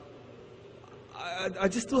paper? I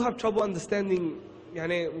just still have trouble understanding,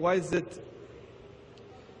 why is it,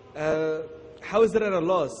 how is it at a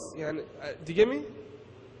loss? Do you get me?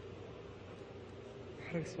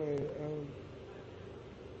 How to explain it?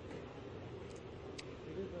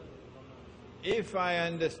 If I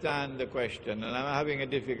understand the question, and I'm having a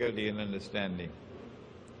difficulty in understanding,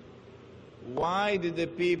 why did the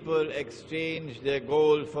people exchange their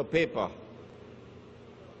gold for paper?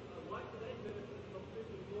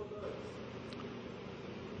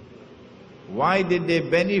 Why did they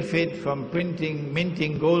benefit from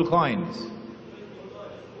minting gold coins?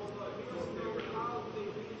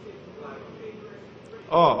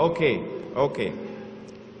 Oh, okay.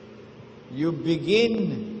 You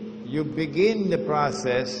begin the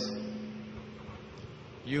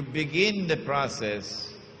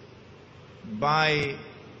process by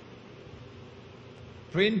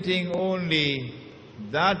printing only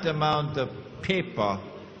that amount of paper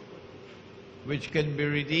which can be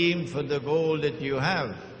redeemed for the gold that you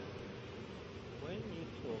have.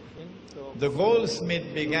 The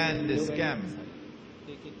goldsmith began the scam.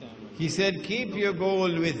 He said, keep your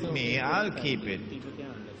gold with me, I'll keep it,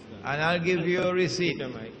 and I'll give you a receipt.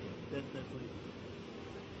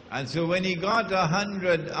 And so when he got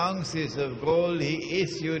 100 ounces of gold, he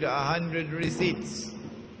issued 100 receipts.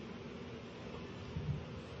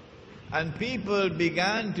 And people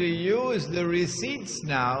began to use the receipts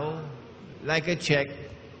now like a check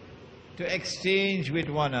to exchange with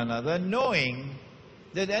one another, knowing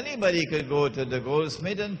that anybody could go to the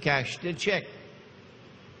goldsmith and cash the check.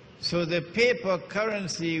 So the paper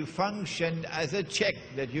currency functioned as a check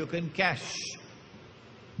that you can cash.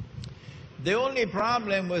 The only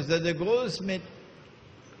problem was that the goldsmith,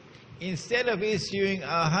 instead of issuing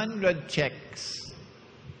 100 checks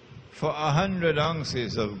for 100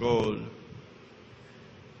 ounces of gold,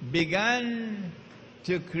 began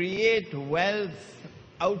to create wealth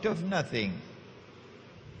out of nothing.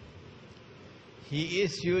 He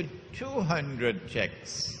issued 200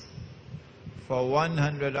 checks for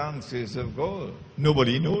 100 ounces of gold.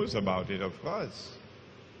 Nobody knows about it, of course.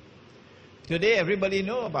 Today everybody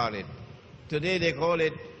knows about it. Today they call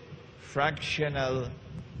it fractional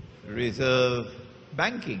reserve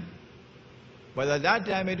banking. But at that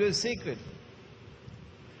time it was secret.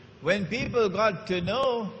 When people got to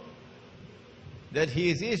know that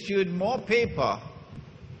he's issued more paper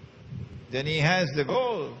than he has the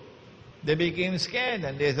gold, they became scared,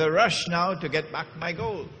 and there's a rush now to get back my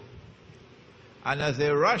gold. And as they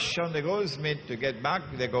rush on the goldsmith to get back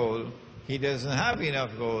the gold, he doesn't have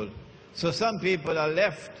enough gold. So some people are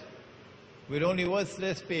left with only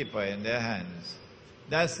worthless paper in their hands.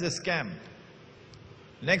 That's the scam.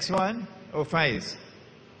 Next one, Faiz.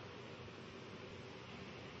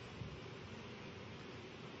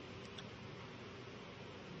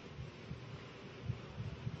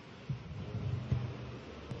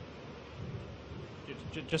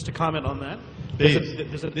 Just to comment on that.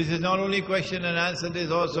 This is not only question and answer,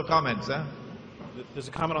 there's also comments. There's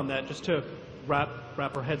a comment on that, just to wrap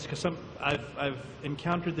our heads, because I've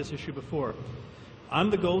encountered this issue before. I'm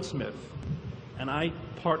the goldsmith, and I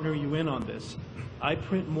partner you in on this. I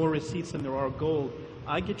print more receipts than there are gold.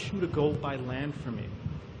 I get you to go buy land for me.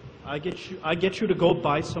 I get you to go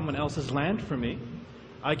buy someone else's land for me.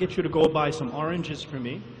 I get you to go buy some oranges for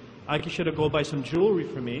me. I get you to go buy some jewelry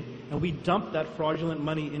for me, and we dump that fraudulent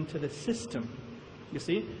money into the system, you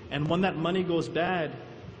see? And when that money goes bad,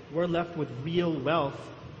 we're left with real wealth,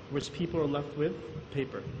 whereas people are left with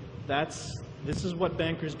paper. This is what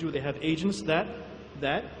bankers do. They have agents that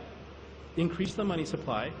increase the money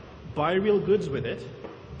supply, buy real goods with it,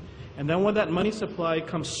 and then when that money supply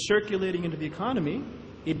comes circulating into the economy,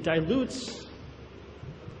 it dilutes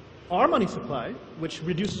our money supply, which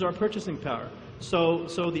reduces our purchasing power. So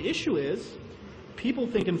the issue is, people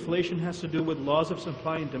think inflation has to do with laws of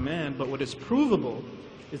supply and demand, but what is provable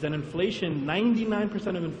is that inflation,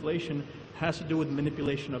 99% of inflation, has to do with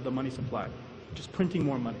manipulation of the money supply, just printing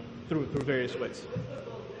more money through various ways.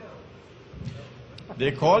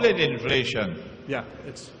 They call it inflation. Yeah,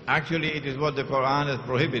 it's... Actually, it is what the Quran has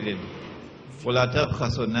prohibited. وَلَا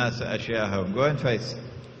تَبْخَسُوا النَّاسَ أَشْيَاءَهُمْ. Go ahead, Faiz.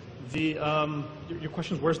 Your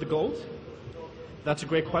question is, where's the gold? That's a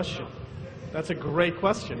great question. That's a great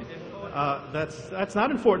question. That's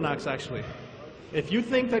not in Fort Knox, actually. If you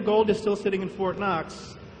think that gold is still sitting in Fort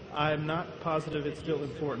Knox, I'm not positive it's still in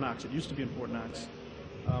Fort Knox. It used to be in Fort Knox.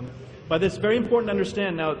 But it's very important to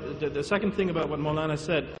understand now, the second thing about what Maulana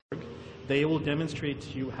said, they will demonstrate to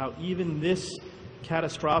you how even this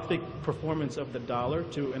catastrophic performance of the dollar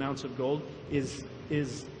to an ounce of gold is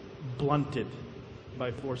blunted by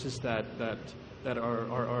forces that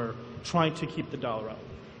are trying to keep the dollar up.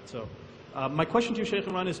 So my question to you, Sheikh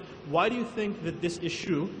Imran, is why do you think that this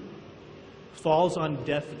issue falls on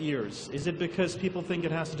deaf ears? Is it because people think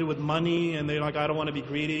it has to do with money and they're like, I don't want to be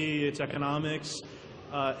greedy, it's economics?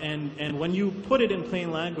 And when you put it in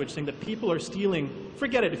plain language, saying that people are stealing,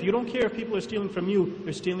 forget it. If you don't care if people are stealing from you,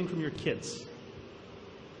 they're stealing from your kids.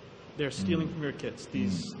 They're stealing from your kids,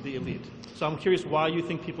 the elite. So I'm curious why you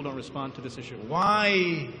think people don't respond to this issue.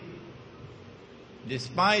 Why,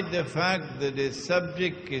 despite the fact that this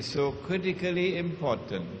subject is so critically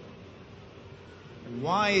important,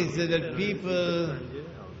 why is it that people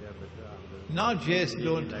not just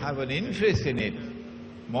don't have an interest in it,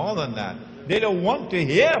 more than that, they don't want to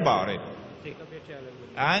hear about it?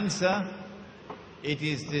 Answer, it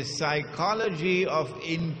is the psychology of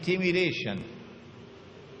intimidation.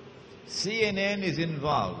 CNN is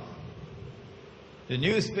involved, the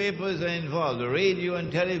newspapers are involved, the radio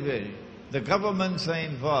and television, the governments are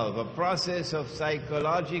involved, a process of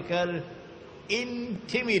psychological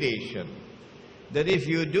intimidation. That if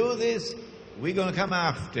you do this, we're going to come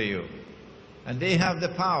after you. And they have the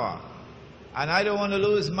power. And I don't want to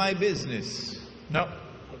lose my business. No,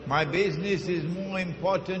 my business is more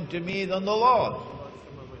important to me than the Lord.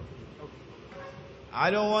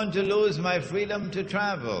 I don't want to lose my freedom to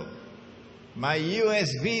travel. My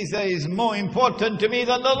US visa is more important to me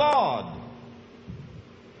than the Lord.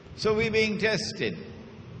 So we're being tested.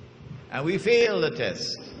 And we fail the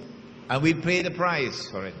test. And we pay the price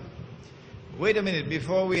for it. Wait a minute,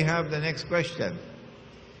 before we have the next question.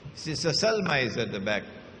 Sister Salma is at the back,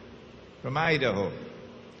 from Idaho.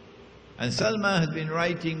 And Salma has been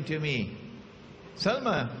writing to me.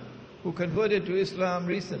 Salma, who converted to Islam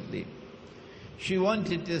recently, she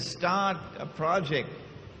wanted to start a project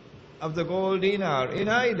of the gold dinar in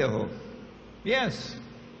Idaho. Yes.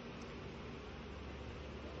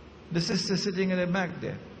 The sister sitting in the back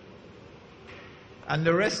there. And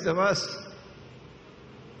the rest of us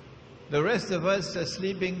are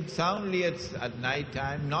sleeping soundly at night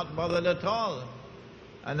time, not bothered at all.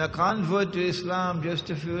 And a convert to Islam just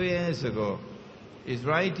a few years ago is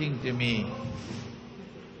writing to me.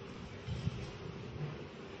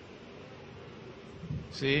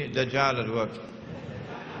 See, Dajjal at work.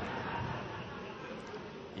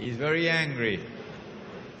 He's very angry.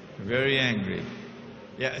 Very angry.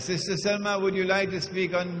 Yeah, Sister Salma, would you like to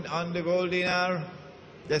speak on the gold dinar?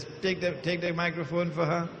 Just take the microphone for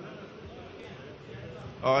her.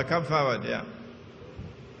 Oh, come forward, yeah.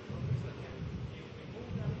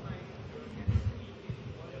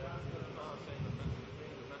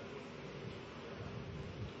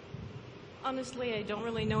 Honestly, I don't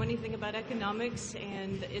really know anything about economics,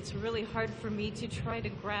 and it's really hard for me to try to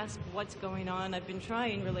grasp what's going on. I've been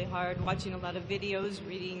trying really hard, watching a lot of videos,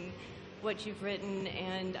 reading what you've written,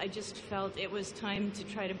 and I just felt it was time to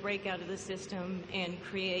try to break out of the system and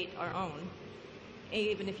create our own,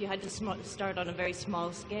 even if you had to start on a very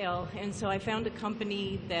small scale. And so I found a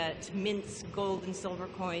company that mints gold and silver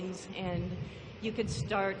coins, and you could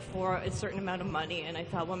start for a certain amount of money. And I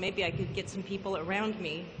thought, well, maybe I could get some people around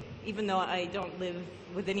me. Even though I don't live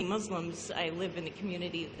with any Muslims, I live in a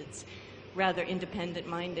community that's rather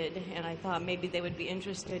independent-minded, and I thought maybe they would be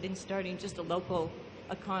interested in starting just a local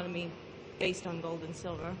economy based on gold and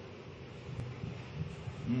silver.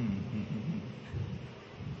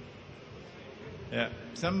 Yeah,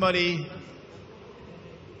 somebody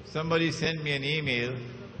sent me an email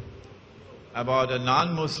about a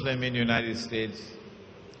non-Muslim in the United States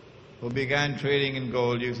who began trading in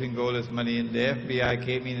gold, using gold as money, and the FBI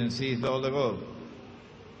came in and seized all the gold.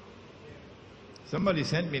 Somebody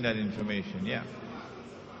sent me that information, yeah.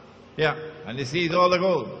 Yeah, and they seized all the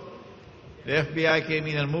gold. The FBI came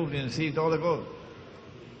in and moved in and seized all the gold.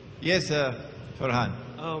 Yes, Farhan.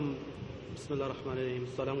 Bismillah ar-Rahman ar-Rahim.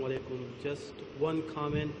 Assalamu alaikum. Just one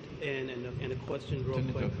comment and a question real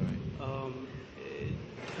quick.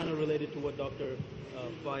 Kind of related to what Dr.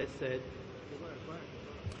 Faiz said.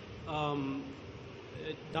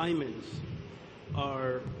 Diamonds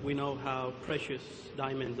are, we know how precious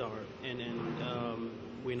diamonds are, and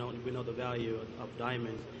we know the value of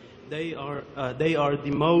diamonds. They are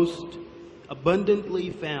the most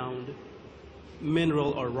abundantly found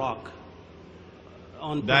mineral or rock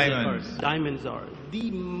on planet Earth. Diamonds are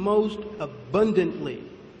the most abundantly.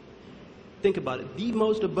 Think about it. The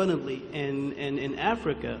most abundantly in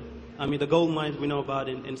Africa. I mean, the gold mines we know about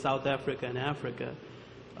in South Africa and Africa.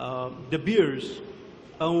 De Beers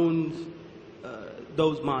owns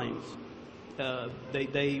those mines.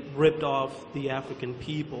 they ripped off the African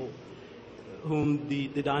people whom the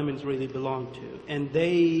diamonds really belong to. And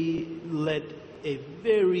they let a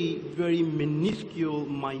very, very minuscule,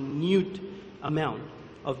 minute amount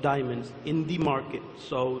of diamonds in the market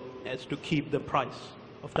so as to keep the price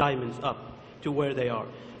of diamonds up to where they are.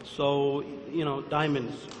 So,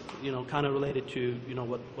 diamonds, kind of related to,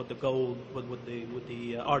 what the gold, with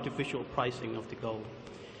the artificial pricing of the gold.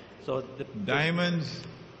 So diamonds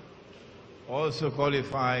also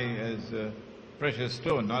qualify as a precious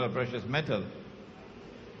stone, not a precious metal.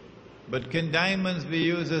 But can diamonds be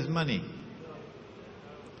used as money?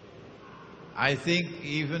 I think,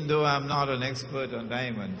 even though I'm not an expert on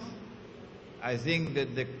diamonds, I think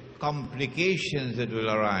that the complications that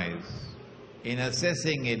will arise in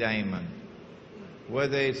assessing a diamond,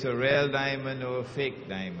 whether it's a real diamond or a fake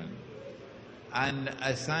diamond, and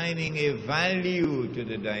assigning a value to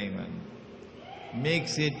the diamond,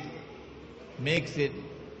 makes it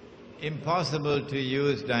impossible to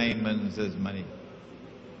use diamonds as money.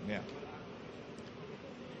 Yeah.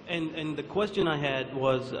 And the question I had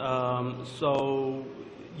was, so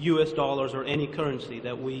US dollars or any currency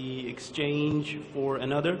that we exchange for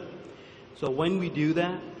another, so when we do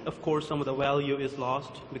that, of course some of the value is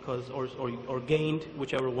lost because, or gained,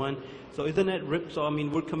 whichever one. So isn't that ripped? So I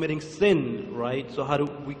mean, we're committing sin, right? So how do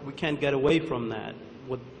we can't get away from that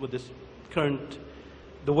with this current,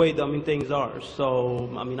 the way things are. So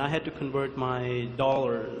I mean, I had to convert my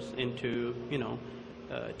dollars into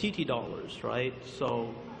TT dollars, right?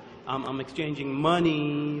 So I'm exchanging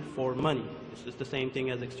money for money. It's the same thing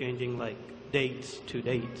as exchanging like dates to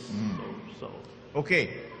dates. So okay,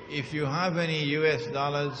 if you have any US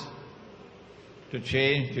dollars to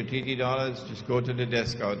change to TT dollars, just go to the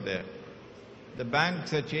desk out there. The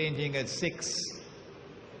banks are changing at 6,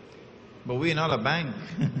 but we're not a bank.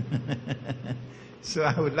 So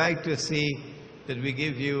I would like to see that we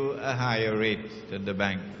give you a higher rate than the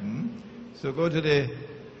bank. So go to the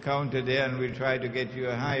counter there and we'll try to get you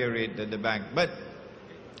a higher rate than the bank. But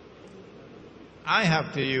I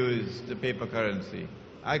have to use the paper currency.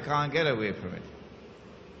 I can't get away from it.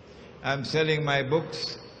 I'm selling my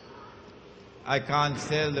books. I can't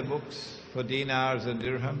sell the books for dinars and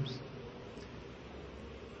dirhams.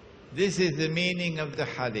 This is the meaning of the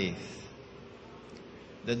hadith,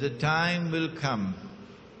 that the time will come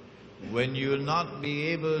when you will not be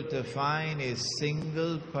able to find a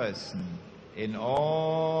single person in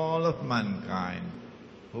all of mankind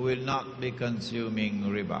who will not be consuming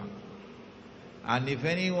riba. And if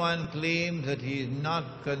anyone claims that he is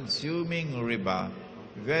not consuming riba,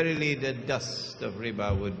 verily the dust of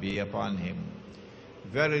riba would be upon him.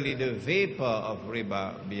 Verily the vapor of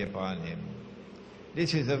riba be upon him.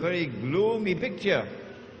 This is a very gloomy picture.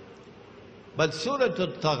 But Surah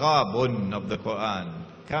Al-Taghabun of the Quran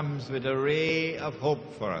comes with a ray of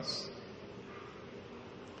hope for us.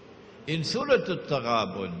 In Surah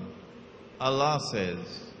Al-Taghabun, Allah says,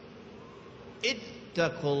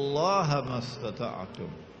 Ittaqullaha mastata'atum.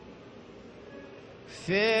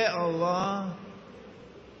 Fear Allah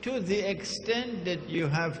to the extent that you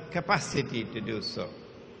have capacity to do so.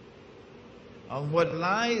 And what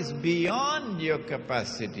lies beyond your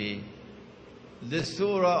capacity, the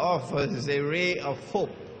surah offers a ray of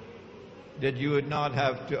hope that you would not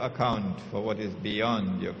have to account for what is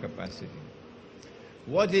beyond your capacity.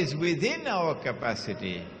 What is within our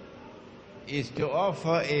capacity is to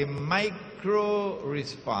offer a micro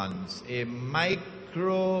response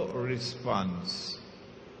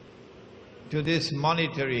to this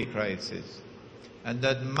monetary crisis. And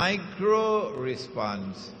that micro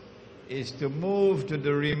response is to move to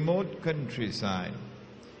the remote countryside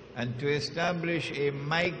and to establish a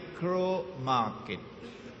micro market.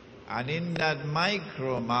 And in that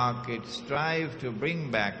micro market, strive to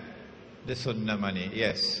bring back the sunnah money.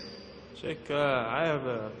 Yes. Sheikh, I have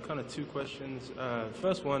kind of two questions.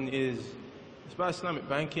 First one is, it's about Islamic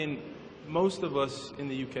banking. Most of us in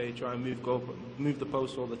the UK try and move the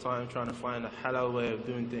post all the time, trying to find a halal way of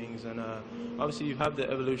doing things. And obviously you have the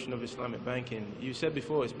evolution of Islamic banking. You said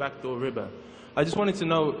before it's backdoor riba. I just wanted to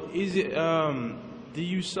know, is it, do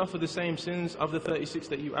you suffer the same sins of the 36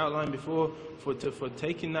 that you outlined before for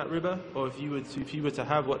taking that riba? Or if you were to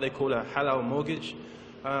have what they call a halal mortgage?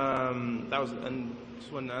 And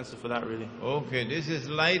just one answer for that, really. Okay, this is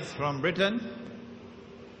Light from Britain.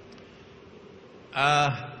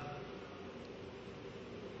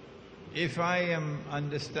 If I am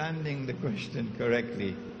understanding the question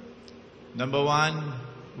correctly, number one,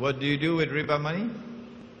 what do you do with riba money?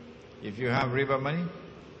 If you have riba money?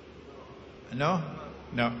 No?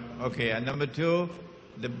 No. Okay. And number two,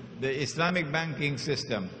 the Islamic banking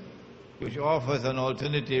system, which offers an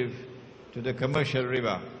alternative to the commercial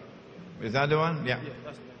riba. Is that the one? Yeah.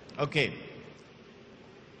 Okay.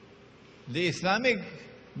 The Islamic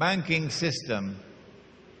banking system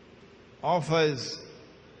offers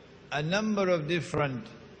a number of different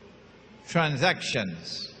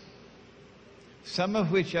transactions, some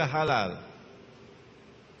of which are halal.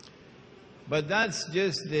 But that's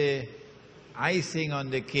just the icing on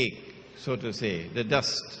the cake, so to say, the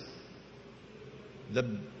dust.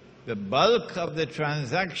 The bulk of the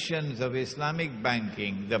transactions of Islamic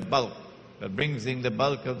banking, the bulk that brings in the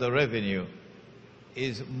bulk of the revenue,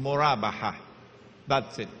 is murabaha.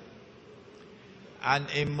 That's it. And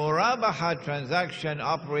a murabaha transaction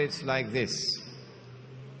operates like this: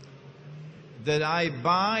 that I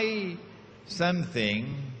buy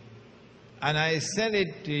something and I sell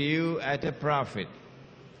it to you at a profit,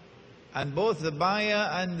 and both the buyer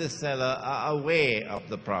and the seller are aware of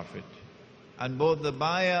the profit, and both the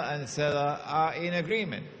buyer and seller are in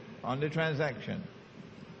agreement on the transaction.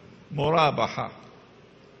 Murabaha.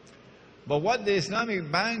 But what the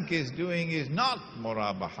Islamic bank is doing is not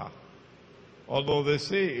murabaha, although they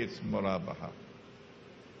say it's murabaha.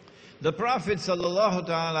 The Prophet sallallahu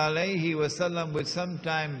ta'ala alayhi wasallam would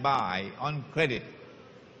sometime buy on credit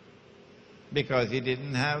because he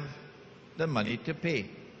didn't have the money to pay.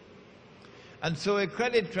 And so a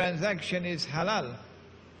credit transaction is halal.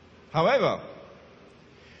 However,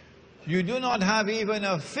 you do not have even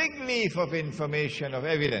a fig leaf of information, of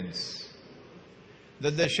evidence,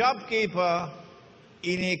 that the shopkeeper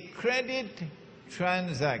in a credit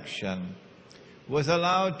transaction was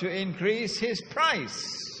allowed to increase his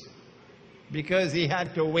price because he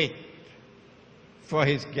had to wait for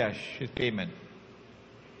his cash, his payment.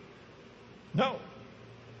 No.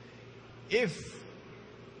 If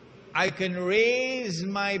I can raise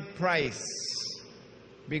my price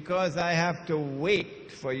because I have to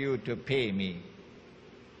wait for you to pay me,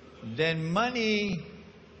 then money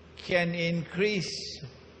can increase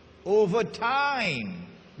over time.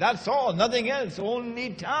 That's all, nothing else,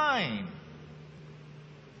 only time.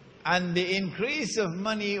 And the increase of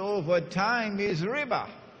money over time is riba.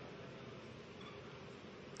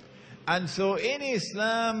 And so in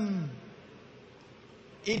Islam,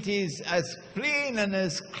 it is as plain and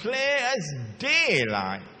as clear as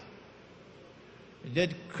daylight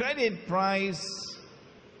that credit price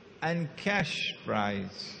and cash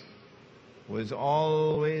price was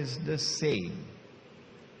always the same.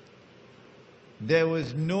 There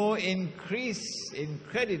was no increase in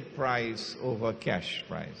credit price over cash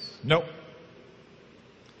price. No.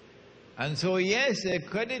 And so yes, a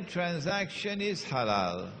credit transaction is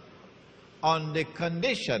halal on the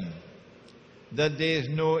condition that there is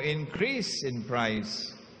no increase in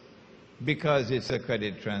price because it's a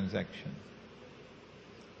credit transaction.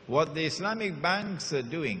 What the Islamic banks are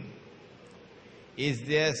doing is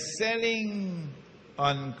they're selling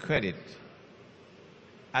on credit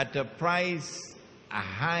at a price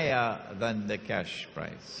higher than the cash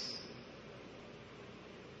price.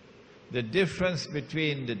 The difference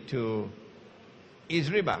between the two is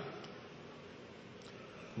riba.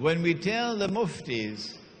 When we tell the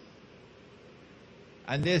muftis,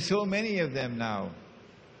 and there's so many of them now,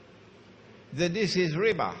 that this is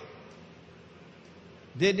riba,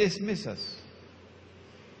 they dismiss us.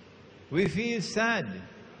 We feel sad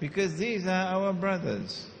because these are our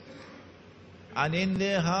brothers. And in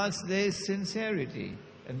their hearts there is sincerity.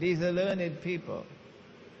 And these are learned people.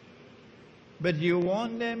 But you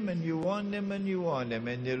warn them and you warn them and you warn them,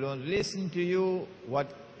 and they don't listen to you.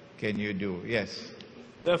 What can you do? Yes?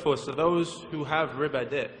 Therefore, so those who have riba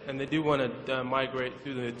debt and they do want to migrate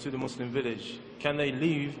to the Muslim village, can they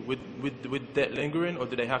leave with debt lingering, or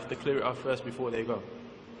do they have to clear it off first before they go?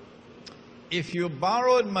 If you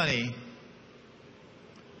borrowed money,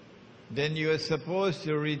 then you are supposed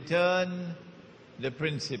to return the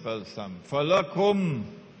principal sum. فَلَكُمْ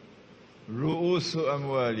رُؤُوسُ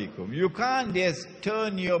أَمْوَالِكُمْ. You can't just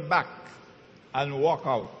turn your back and walk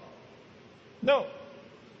out. No.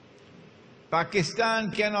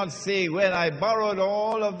 Pakistan cannot say, well, I borrowed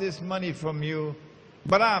all of this money from you,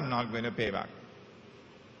 but I'm not going to pay back.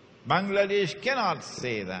 Bangladesh cannot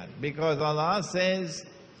say that, because Allah says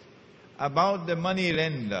about the money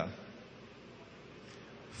lender,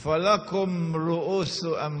 فَلَكُمْ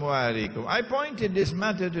رُؤُوسُ أَمْوَالِكُمْ. I pointed this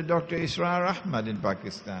matter to Dr. Israr Ahmad in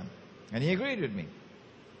Pakistan, and he agreed with me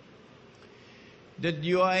that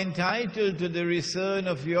you are entitled to the return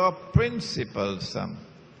of your principal sum.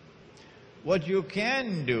 What you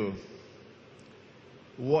can do,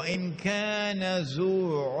 وَإِنْ كَانَ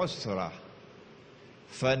ذُو عُسْرَةٍ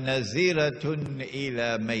فَنَزِرَةٌ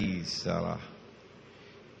إِلَى مَيْسَرَةٍ.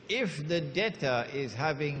 if the debtor is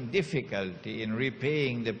having difficulty in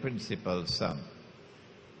repaying the principal sum,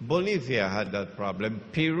 Bolivia had that problem,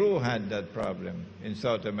 Peru had that problem in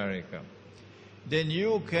South America, then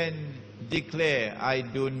you can declare, I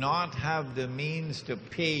do not have the means to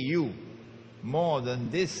pay you more than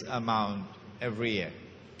this amount every year.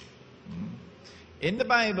 In the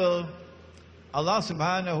Bible, Allah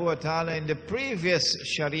subhanahu wa ta'ala, in the previous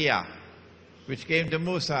Sharia, which came to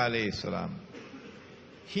Musa alayhi salam,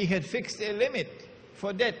 He had fixed a limit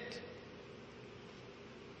for debt.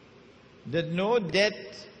 That no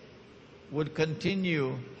debt would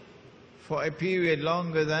continue for a period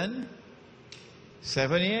longer than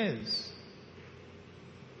 7 years.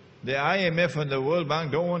 The IMF and the World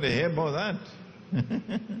Bank don't want to hear about that.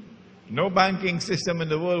 No banking system in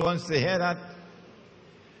the world wants to hear that.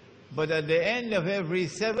 But at the end of every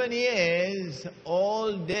 7 years,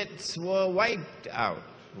 all debts were wiped out.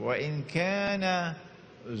 وَإِنْ كَانَ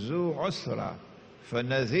ذُو عُسْرَةٍ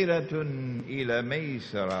فَنَذِرَةٌ إِلَى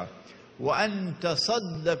مَيْسَرَةٍ وَأَنْ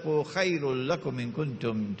تَصَدَّقُوا خَيْرٌ لَكُمْ إِن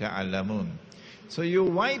كُنْتُمْ تَعْلَمُونَ. So you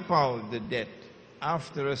wipe out the debt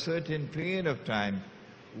after a certain period of time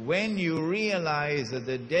when you realize that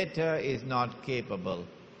the debtor is not capable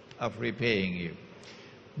of repaying you.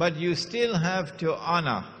 But you still have to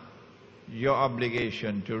honor your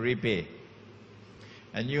obligation to repay.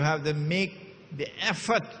 And you have to make the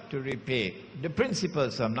effort to repay the principal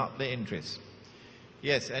sum, not the interest.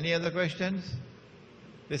 Yes, any other questions?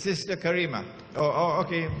 The sister Karima.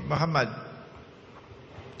 Okay, Muhammad.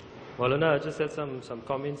 Maulana, I just had some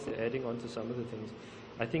comments adding on to some of the things.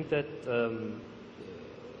 I think that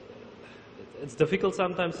it's difficult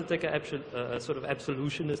sometimes to take a sort of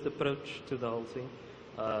absolutionist approach to the whole thing.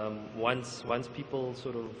 Once people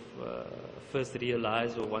sort of first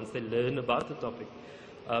realize, or once they learn about the topic.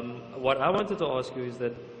 What I wanted to ask you is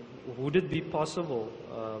that, would it be possible,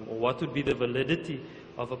 or what would be the validity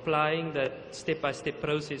of applying that step-by-step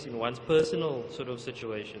process in one's personal sort of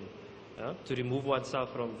situation, to remove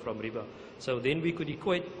oneself from riba? So then we could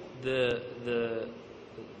equate the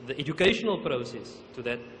educational process to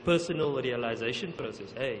that personal realization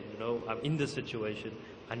process. Hey, you know, I'm in this situation,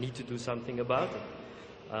 I need to do something about it.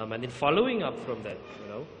 And then following up from that, you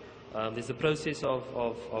know, there's a process of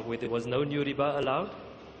where there was no new riba allowed,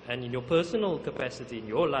 and in your personal capacity, in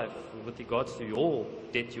your life, with regards to your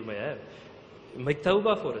debt you may have, make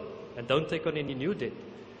tawbah for it, and don't take on any new debt.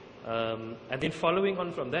 And then following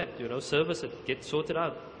on from that, you know, service it, get sorted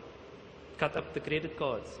out, cut up the credit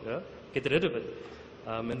cards, get rid of it.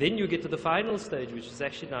 And then you get to the final stage, which is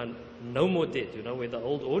actually now no more debt, you know, whether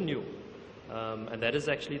old or new. And that is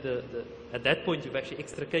actually at that point you've actually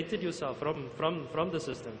extricated yourself from the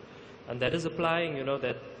system. And that is applying, you know,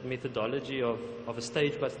 that methodology of a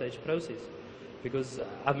stage-by-stage process. Because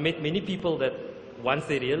I've met many people that once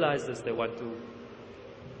they realize this, they want to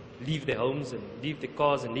leave their homes and leave their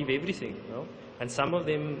cars and leave everything, you know. And some of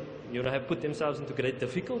them, you know, have put themselves into great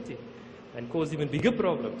difficulty and caused even bigger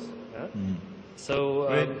problems. So,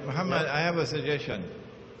 Muhammad, I have a suggestion.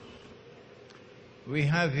 We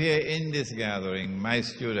have here in this gathering my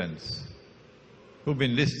students who've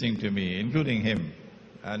been listening to me, including him.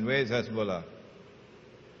 And where's Hezbollah?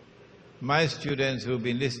 My students who've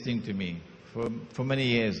been listening to me for many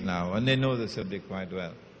years now, and they know the subject quite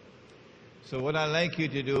well. So what I'd like you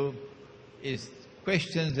to do is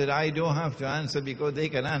questions that I don't have to answer because they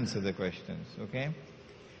can answer the questions, okay?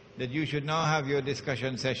 That you should now have your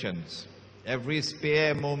discussion sessions. Every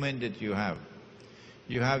spare moment that you have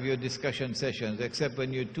your discussion sessions, except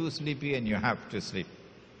when you're too sleepy and you have to sleep.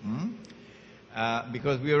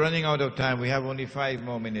 Because we are running out of time. We have only 5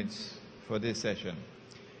 more minutes for this session.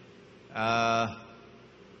 And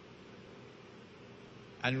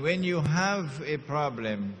when you have a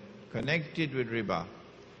problem connected with riba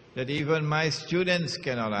that even my students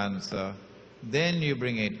cannot answer, then you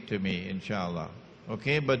bring it to me, inshallah.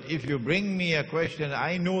 Okay? But if you bring me a question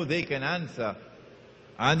I know they can answer,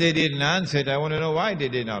 and they didn't answer it, I want to know why they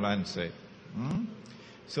did not answer it.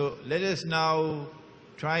 So let us now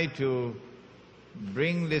try to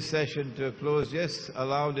bring this session to a close. Just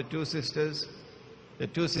allow the two sisters,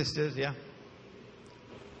 yeah?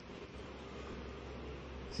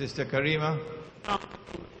 Sister Karima.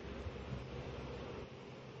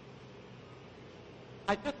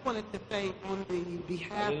 I just wanted to say on the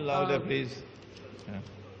behalf A little louder, please. Yeah.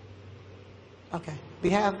 Okay.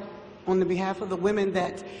 On the behalf of the women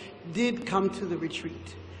that did come to the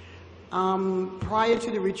retreat. Prior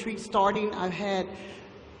to the retreat starting, I've had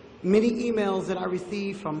many emails that I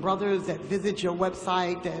received from brothers that visit your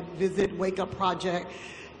website, that visit Wake Up Project,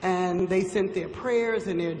 and they sent their prayers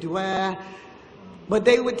and their dua. But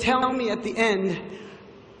they would tell me at the end,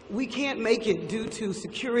 we can't make it due to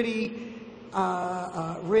security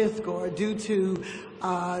risk or due to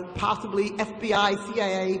possibly FBI,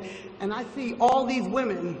 CIA, and I see all these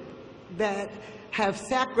women that have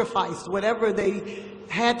sacrificed whatever they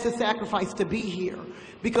had to sacrifice to be here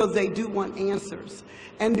because they do want answers,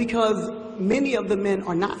 and because many of the men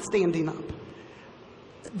are not standing up,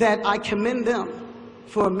 that I commend them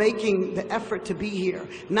for making the effort to be here,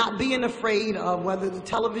 not being afraid of whether the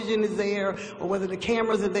television is there or whether the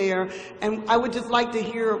cameras are there. And I would just like to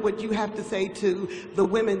hear what you have to say to the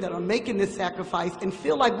women that are making this sacrifice and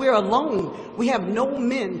feel like we're alone. We have no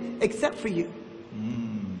men except for you.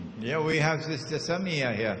 Yeah, we have Sister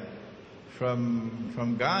Samia here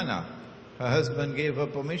from Ghana. Her husband gave her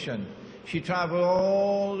permission. She traveled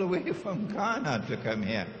all the way from Ghana to come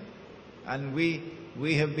here. And we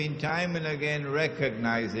have been time and again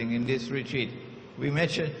recognizing in this retreat, we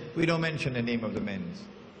don't mention the name of the men.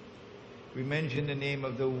 We mention the name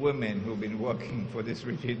of the women who've been working for this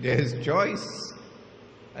retreat. There's Joyce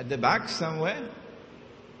at the back somewhere,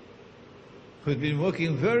 who's been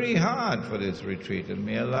working very hard for this retreat, and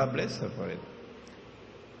may Allah bless her for it.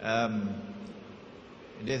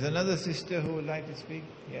 There's another sister who would like to speak.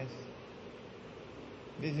 Yes.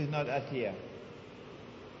 This is not Atia.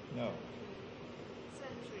 No.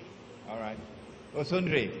 All right. Oh,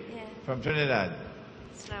 Sundri, Yeah. from Trinidad.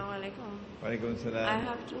 Assalamu alaikum. Walaikum salam. I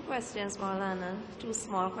have two questions, Maulana, two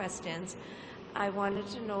small questions. I wanted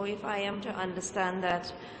to know if I am to understand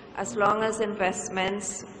that as long as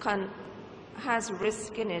investments has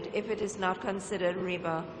risk in it, if it is not considered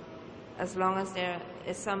riba, as long as there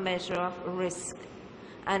is some measure of risk.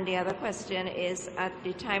 And the other question is, at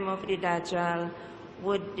the time of the Dajjal,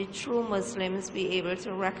 would the true Muslims be able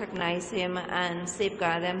to recognize him and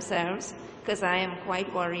safeguard themselves? Because I am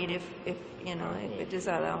quite worried if it is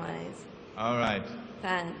otherwise. All right.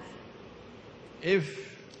 Thanks.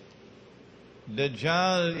 If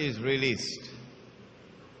Dajjal is released,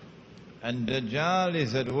 and Dajjal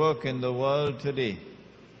is at work in the world today,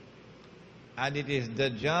 and it is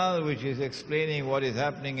Dajjal which is explaining what is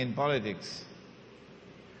happening in politics,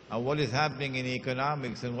 and what is happening in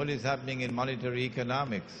economics, and what is happening in monetary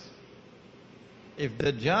economics. If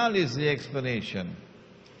Dajjal is the explanation,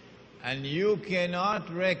 and you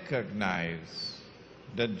cannot recognize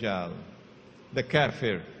Dajjal, the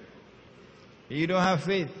kafir, you don't have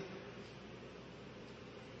faith.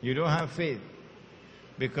 You don't have faith.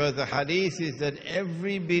 Because the hadith is that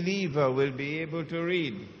every believer will be able to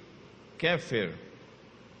read kafir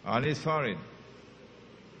on his forehead,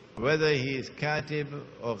 whether he is katib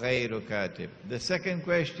or ghayru katib. The second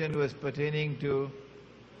question was pertaining to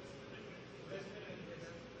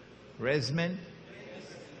investment,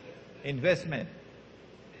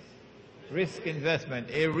 risk investment.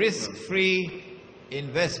 A risk-free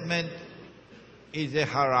investment is a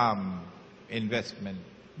haram investment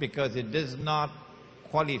because it does not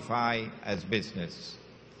qualify as business.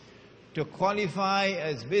 To qualify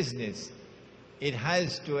as business, it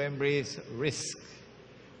has to embrace risk.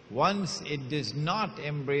 Once it does not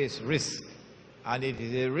embrace risk, and it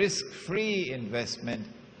is a risk-free investment,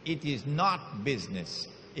 it is not business.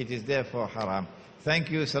 It is therefore haram.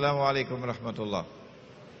 Thank you. Assalamu alaikum wa rahmatullah.